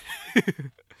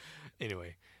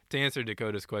 Anyway, to answer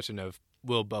Dakota's question of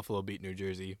will Buffalo beat New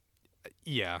Jersey,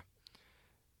 yeah.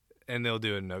 And they'll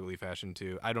do it in ugly fashion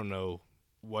too. I don't know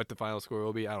what the final score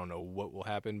will be. I don't know what will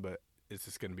happen, but it's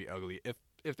just going to be ugly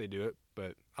if they do it.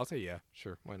 But I'll say yeah,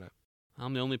 sure, why not?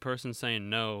 I'm the only person saying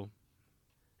no,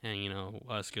 and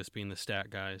us just being the stat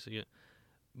guys.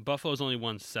 Buffalo's only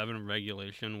won 7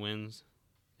 regulation wins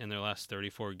in their last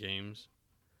 34 games.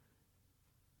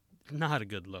 Not a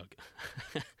good look.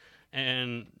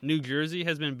 And New Jersey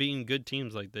has been beating good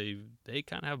teams. Like they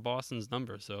kind of have Boston's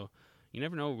number, so you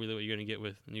never know really what you're going to get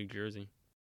with New Jersey.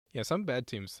 Yeah, some bad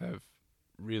teams have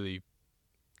really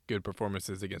good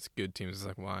performances against good teams. It's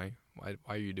like, why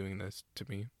are you doing this to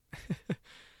me?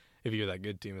 If you're that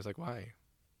good team, it's like, why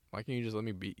can't you just let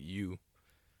me beat you?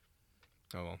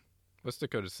 Oh well. What's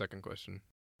Dakota's second question?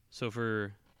 So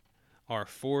for our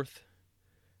fourth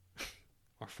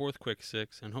quick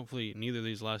six, and hopefully neither of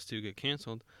these last two get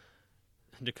canceled,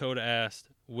 Dakota asked,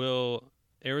 will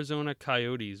Arizona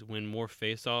Coyotes win more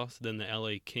faceoffs than the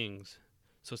LA Kings?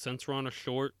 So since we're on a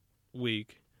short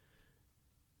week,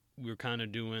 we're kind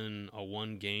of doing a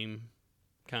one game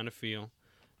kind of feel.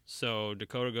 So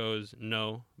Dakota goes,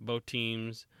 no, both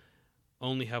teams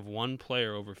only have one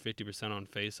player over 50% on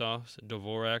faceoffs,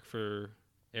 Dvorak for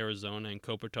Arizona and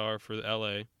Kopitar for the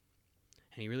LA. And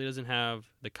he really doesn't have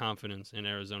the confidence in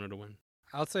Arizona to win.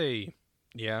 I'll say,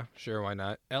 yeah, sure, why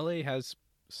not? LA has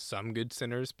some good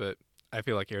centers, but I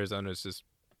feel like Arizona is just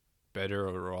better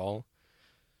overall,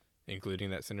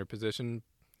 including that center position.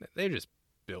 They're just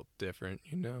built different,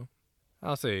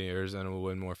 I'll say Arizona will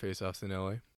win more faceoffs than LA.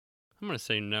 I'm going to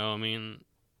say no. I mean,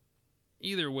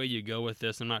 either way you go with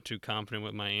this, I'm not too confident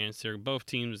with my answer. Both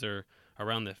teams are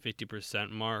around the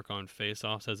 50% mark on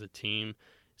faceoffs as a team.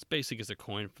 It's basically just a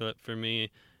coin flip for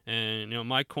me. And,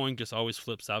 my coin just always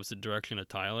flips opposite direction of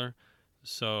Tyler.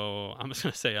 So I'm just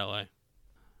going to say LA.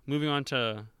 Moving on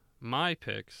to my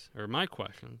picks, or my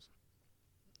questions.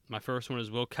 My first one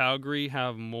is, will Calgary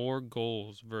have more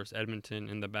goals versus Edmonton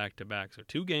in the back-to-back? So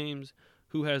 2 games,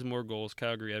 who has more goals,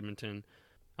 Calgary, Edmonton?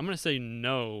 I'm going to say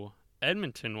no.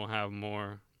 Edmonton will have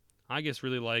more. I just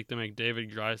really like the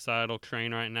McDavid Draisaitl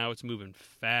train right now. It's moving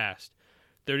fast.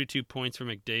 32 points for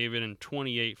McDavid and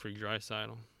 28 for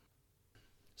Draisaitl.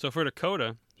 So for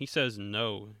Dakota, he says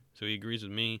no. So he agrees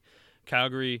with me.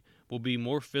 Calgary will be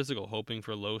more physical, hoping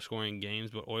for low-scoring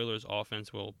games, but Oilers'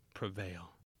 offense will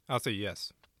prevail. I'll say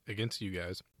yes, against you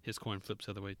guys. His coin flips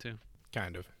the other way, too.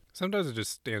 Kind of. Sometimes it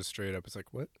just stands straight up. It's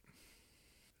like, what?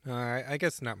 I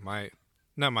guess not my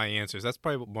answers. That's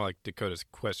probably more like Dakota's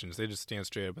questions. They just stand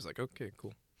straight up. It's like, okay,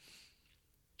 cool.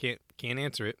 Can't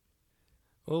answer it.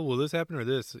 Oh, will this happen or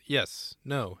this? Yes.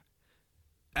 No.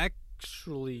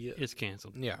 Actually, It's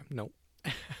canceled. yeah, no.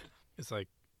 It's like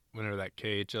whenever that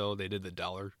KHL, they did the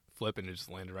dollar flip and it just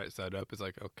landed right side up. It's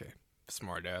like, okay,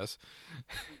 smart ass.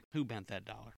 Who bent that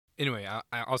dollar? Anyway,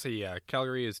 I'll say, yeah,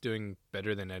 Calgary is doing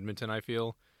better than Edmonton, I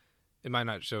feel. It might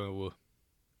not show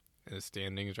in the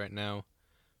standings right now,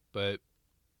 but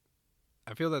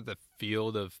I feel that the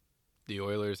field of the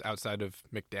Oilers outside of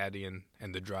McDaddy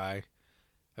and the Dry,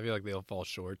 I feel like they'll fall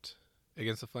short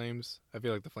against the Flames. I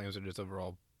feel like the Flames are just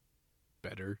overall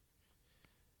better,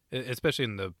 especially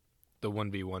in the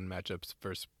 1v1 matchups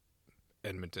versus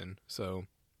Edmonton. So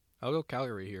I'll go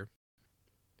Calgary here.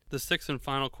 The sixth and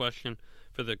final question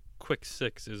for the quick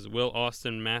six is, will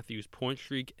Austin Matthews' point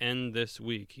streak end this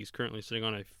week? He's currently sitting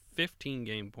on a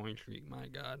 15-game point streak. My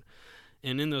God.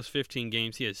 And in those 15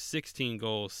 games, he has 16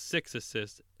 goals, 6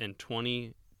 assists, and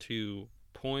 22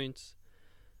 points.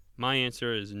 My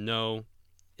answer is no.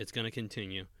 It's going to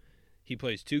continue. He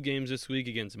plays 2 games this week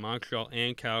against Montreal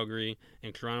and Calgary,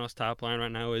 and Toronto's top line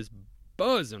right now is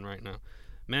buzzing right now.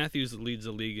 Matthews leads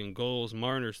the league in goals.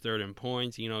 Marner's third in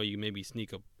points. You know, you maybe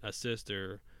sneak a assist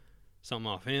or something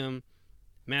off him.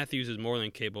 Matthews is more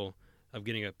than capable of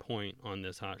getting a point on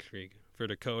this hot streak. For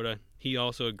Dakota, he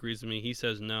also agrees with me. He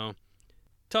says no.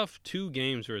 Tough 2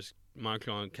 games versus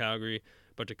Montreal and Calgary,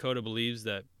 but Dakota believes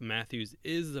that Matthews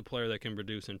is the player that can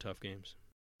produce in tough games.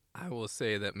 I will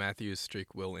say that Matthews'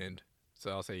 streak will end.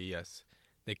 So I'll say yes.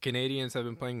 The Canadians have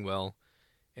been playing well,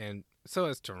 and so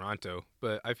has Toronto.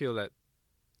 But I feel that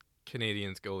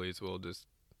Canadians goalies will just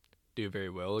do very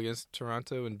well against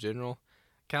Toronto in general.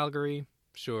 Calgary,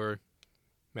 sure,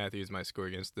 Matthews might score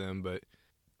against them, but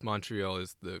Montreal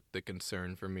is the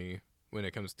concern for me when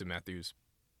it comes to Matthews'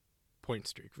 point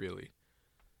streak, really.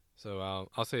 So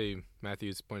I'll say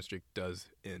Matthews' point streak does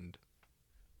end.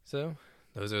 So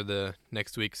those are the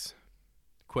next week's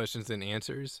questions and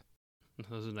answers.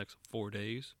 Those are the next 4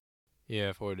 days.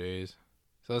 Yeah, 4 days.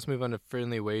 So let's move on to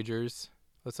friendly wagers.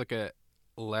 Let's look at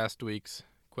last week's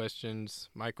questions.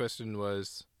 My question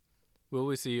was, will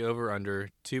we see over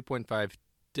under 2.5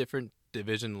 different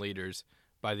division leaders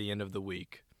by the end of the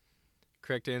week?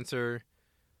 Correct answer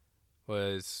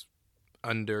was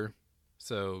under.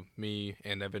 So me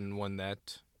and Evan won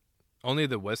that. Only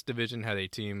the West Division had a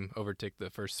team overtake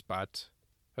the first spot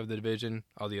of the division.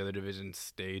 All the other divisions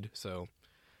stayed. So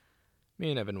me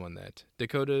and Evan won that.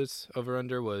 Dakota's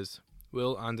over-under was,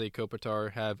 will Anze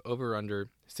Kopitar have over-under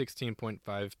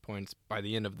 16.5 points by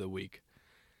the end of the week?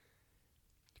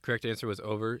 The correct answer was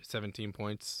over 17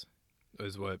 points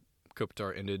is what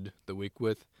Kopitar ended the week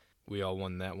with. We all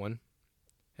won that one.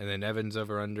 And then Evan's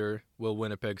over-under, will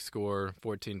Winnipeg score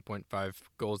 14.5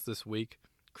 goals this week?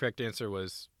 Correct answer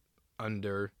was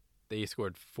under. They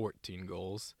scored 14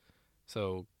 goals.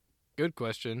 So, good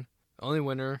question. The only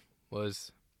winner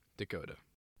was Dakota.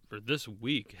 For this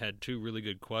week, had 2 really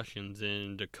good questions,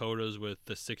 and Dakota's with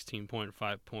the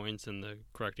 16.5 points, and the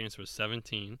correct answer was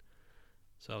 17.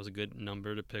 So that was a good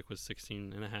number to pick, was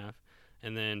 16.5.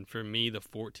 And then for me, the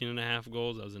 14.5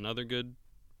 goals, that was another good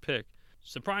pick.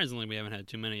 Surprisingly, we haven't had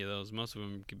too many of those. Most of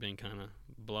them have been kind of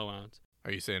blowouts.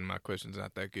 Are you saying my question's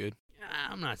not that good?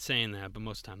 I'm not saying that, but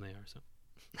most of the time they are. So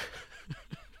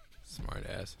Smart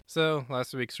ass. So,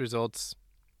 last week's results,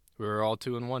 we were all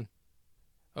 2-1.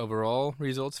 Overall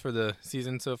results for the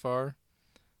season so far,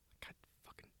 God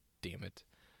fucking damn it,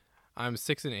 I'm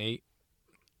 6-8.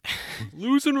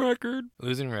 losing record.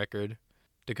 Losing record.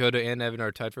 Dakota and Evan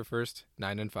are tied for first,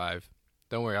 9-5.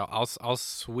 Don't worry, I'll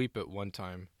sweep it one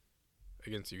time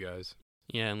against you guys.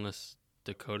 Yeah, unless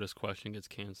Dakota's question gets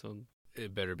canceled.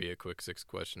 It better be a quick 6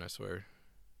 question, I swear.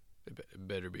 It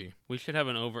better be. We should have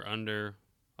an over-under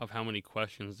of how many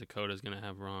questions Dakota's going to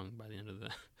have wrong by the end of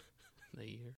the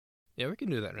year. Yeah, we can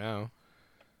do that now.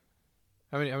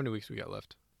 How many weeks we got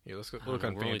left? Yeah, let's go look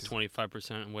on We're fantasy. only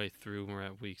 25% way through. We're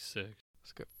at week 6.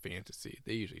 Let's go fantasy.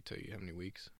 They usually tell you how many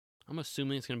weeks. I'm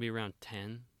assuming it's going to be around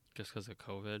 10 just because of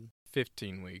COVID.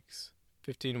 15 weeks.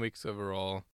 15 weeks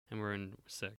overall. And we're in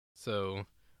 6. So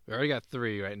we already got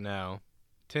 3 right now.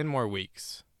 10 more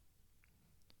weeks.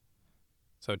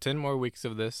 So 10 more weeks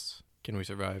of this. Can we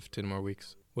survive 10 more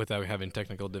weeks without having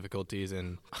technical difficulties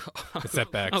and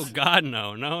setbacks? Oh, God,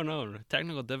 no. No.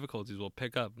 Technical difficulties will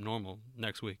pick up normal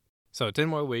next week. So 10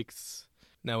 more weeks.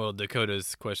 Now will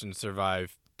Dakota's question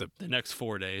survive the next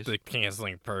 4 days? The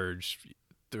canceling purge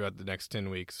throughout the next 10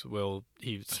 weeks? Will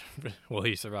he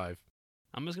survive?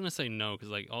 I'm just going to say no because,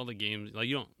 like, all the games, like,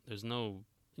 there's no,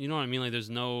 you know what I mean? Like,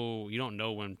 you don't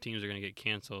know when teams are going to get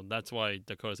canceled. That's why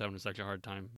Dakota's having such a hard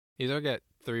time. He's already got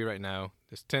 3 right now.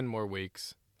 There's 10 more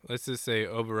weeks. Let's just say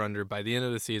over-under. By the end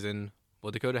of the season,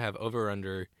 will Dakota have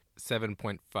over-under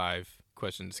 7.5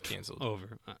 questions canceled.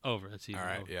 Over. That's easy. All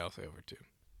right, Over. yeah, I'll say over 2.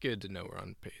 Good to know we're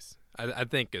on pace. I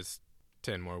think it's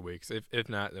 10 more weeks. If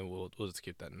not, then we'll just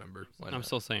keep that number. Why I'm not?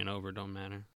 still saying over. Don't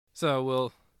matter.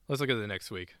 So let's look at the next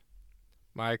week.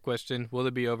 My question: will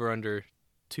it be over under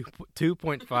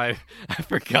 2.5? I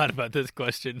forgot about this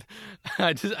question.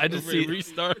 I just see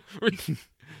restart.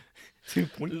 2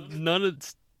 point. None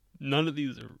of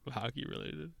these are hockey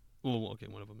related. Well, okay,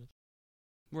 one of them is.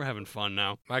 We're having fun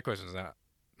now. My question's not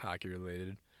hockey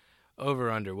related.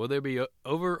 Over under: will there be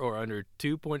over or under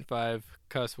 2.5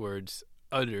 cuss words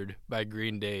uttered by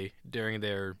Green Day during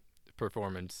their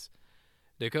performance?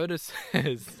 Dakota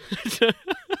says.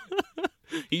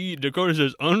 Dakota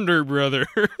says under, brother.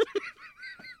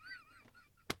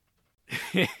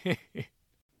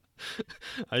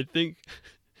 I think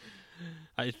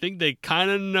they kind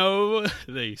of know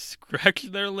they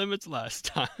scratched their limits last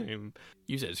time.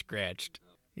 You said scratched.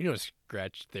 You don't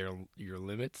scratch your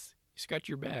limits. You scratch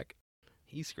your back.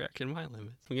 He's scratching my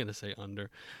limits. I'm going to say under.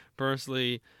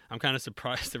 Personally, I'm kind of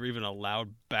surprised they're even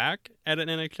allowed back at an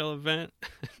NHL event.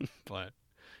 But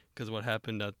because what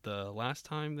happened at the last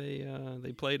time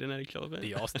they played an NHL event?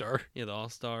 The All-Star. Yeah, the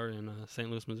All-Star in St.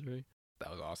 Louis, Missouri.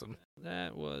 That was awesome.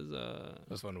 That was It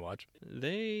was fun to watch.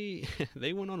 They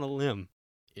went on a limb.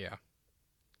 Yeah.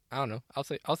 I don't know. I'll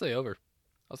say over.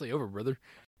 I'll say over, brother.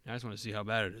 I just want to see how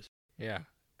bad it is. Yeah.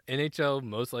 NHL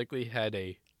most likely had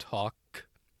a talk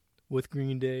with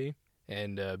Green Day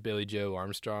and Billy Joe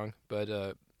Armstrong,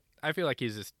 but I feel like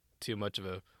he's just too much of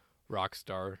a rock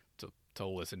star to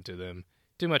listen to them.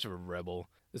 Too much of a rebel.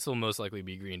 This will most likely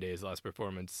be Green Day's last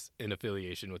performance in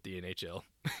affiliation with the NHL.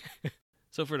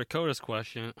 So for Dakota's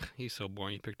question, he's so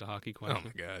boring. He picked a hockey question. Oh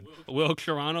my God. Will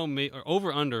Toronto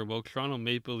over under? Will Toronto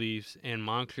Maple Leafs and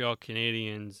Montreal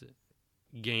Canadiens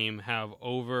game have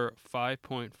over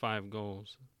 5.5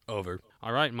 goals? Over.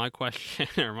 All right, my question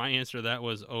or my answer to that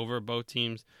was over. Both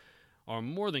teams are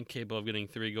more than capable of getting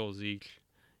 3 goals each,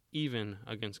 even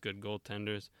against good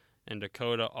goaltenders. And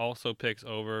Dakota also picks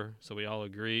over, so we all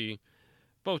agree.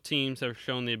 Both teams have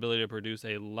shown the ability to produce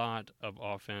a lot of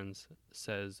offense,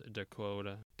 says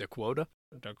Dakota. Dakota?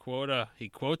 Dakota. He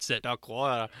quotes it.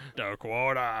 Dakota.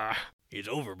 Dakota. It's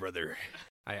over, brother.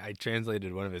 I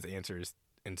translated one of his answers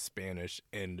in Spanish,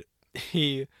 and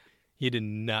he did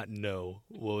not know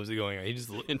what was going on. He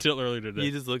just Until earlier today. He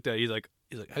just looked at it. He's like,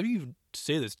 how do you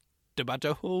say this?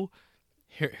 Debajo?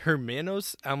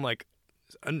 Hermanos? I'm like,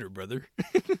 it's under, brother.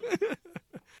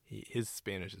 His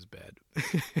Spanish is bad.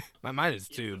 Mine is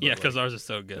too. Yeah, because ours is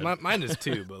so good. Mine is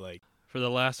too, but like. For the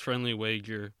last friendly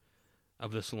wager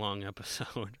of this long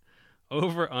episode,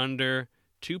 over under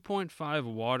 2.5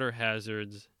 water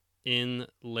hazards in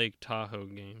Lake Tahoe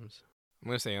games. I'm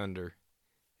going to say under.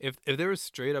 If there was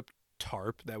straight up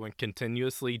tarp that went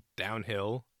continuously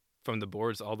downhill from the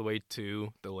boards all the way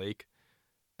to the lake,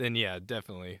 then yeah,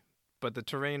 definitely. But the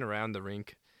terrain around the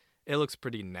rink, it looks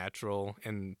pretty natural,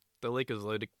 and the lake is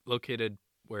located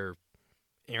where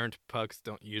errant pucks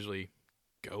don't usually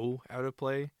go out of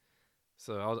play.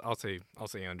 So I'll say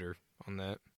under on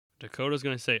that. Dakota's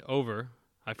going to say over.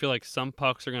 I feel like some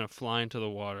pucks are going to fly into the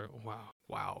water.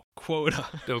 Wow. Quota.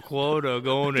 Dakota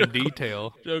going in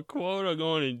detail. Dakota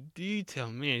going in detail.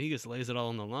 Man, he just lays it all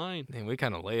on the line. Man, we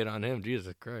kind of lay it on him.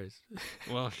 Jesus Christ.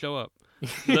 Well, show up.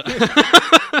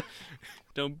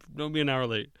 Don't be an hour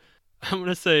late. I'm going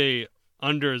to say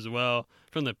under as well.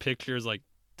 From the pictures, like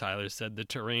Tyler said, the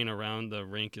terrain around the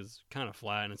rink is kind of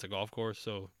flat and it's a golf course,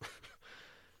 so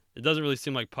it doesn't really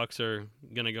seem like pucks are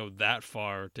going to go that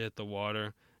far to hit the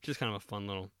water. Just kind of a fun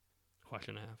little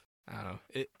question to have. I don't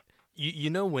know. You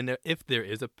know if there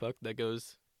is a puck that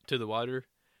goes to the water,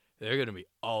 they're going to be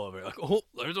all over it. Like, oh,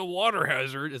 there's a water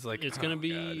hazard. It's like, it's going to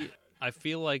be, God. I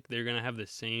feel like they're going to have the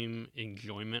same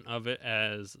enjoyment of it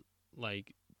as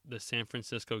like the San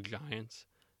Francisco Giants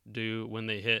do when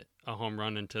they hit a home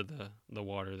run into the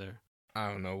water there. I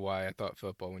don't know why I thought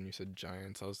football when you said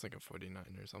Giants. I was thinking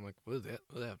 49ers. I'm like, what does that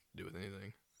have to do with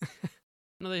anything?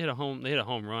 No, they hit a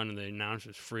home run and the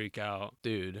announcers freak out.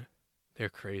 Dude, they're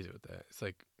crazy with that. It's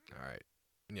like, all right,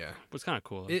 yeah. But it's kind of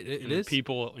cool. It is.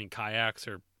 People in kayaks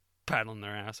are paddling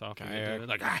their ass off. Kayak,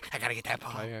 like, I gotta get that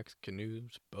ball. Kayaks,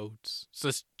 canoes, boats,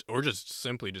 or just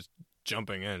simply just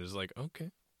jumping in. It's like,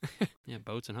 okay. Yeah,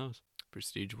 boats and hoes.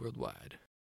 Prestige worldwide.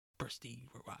 Prestige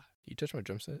worldwide. You touch my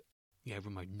drum set? Yeah, with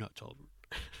my nuts all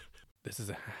over. This is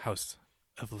a house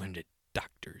of learned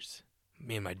doctors.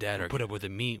 Me and my dad We'll put up with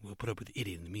the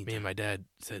idiot in the meantime. Me and my dad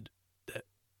said that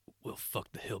we'll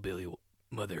fuck the hillbilly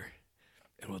mother,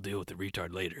 and we'll deal with the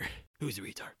retard later. Who's the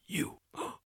retard? You.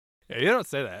 Yeah, you don't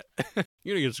say that.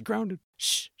 You're gonna get us grounded.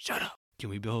 Shh, shut up. Can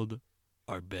we build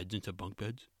our beds into bunk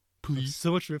beds? please.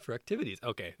 So much room for activities.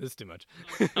 Okay, this is too much.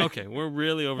 Okay, we're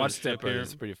really over Watch the Step ship here. Brothers.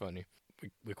 It's pretty funny.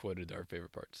 We quoted our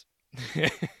favorite parts.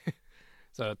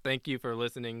 So thank you for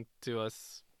listening to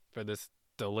us for this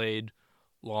delayed,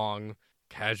 long,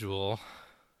 casual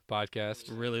podcast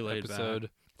Really laid episode.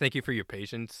 back. Thank you for your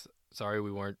patience. Sorry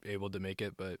we weren't able to make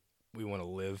it, but we want to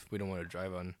live. We don't want to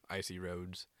drive on icy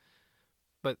roads.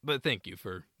 But thank you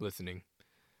for listening.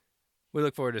 We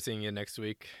look forward to seeing you next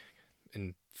week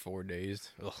in 4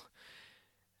 days. Ugh.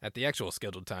 At the actual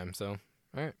scheduled time. So,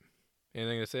 all right.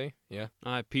 Anything to say? Yeah.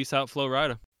 All right, peace out, Flo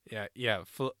Rida. Yeah.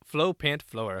 Flow Pant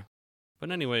Flora. But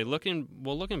anyway, looking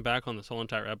back on this whole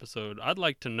entire episode, I'd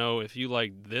like to know if you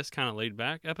liked this kind of laid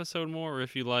back episode more, or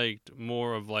if you liked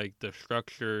more of like the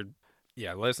structured.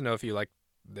 Yeah, let us know if you like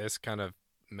this kind of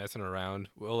messing around.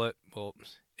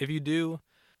 If you do,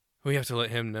 we have to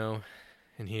let him know,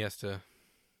 and he has to,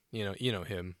 you know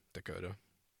him, Dakota.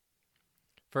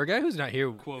 For a guy who's not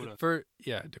here, Quota.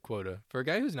 Dakota. For a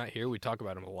guy who's not here, we talk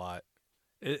about him a lot.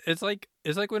 It's like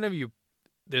whenever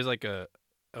there's like a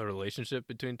relationship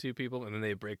between two people, and then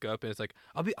they break up, and it's like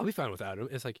I'll be fine without him.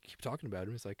 It's like you keep talking about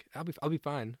him. It's like I'll be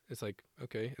fine. It's like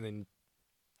okay, and then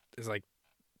it's like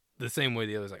the same way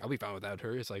the other's like I'll be fine without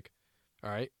her. It's like all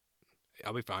right,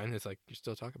 I'll be fine. It's like you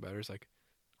still talk about her. It's like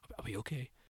I'll be okay.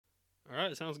 All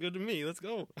right, sounds good to me. Let's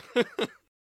go.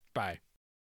 Bye.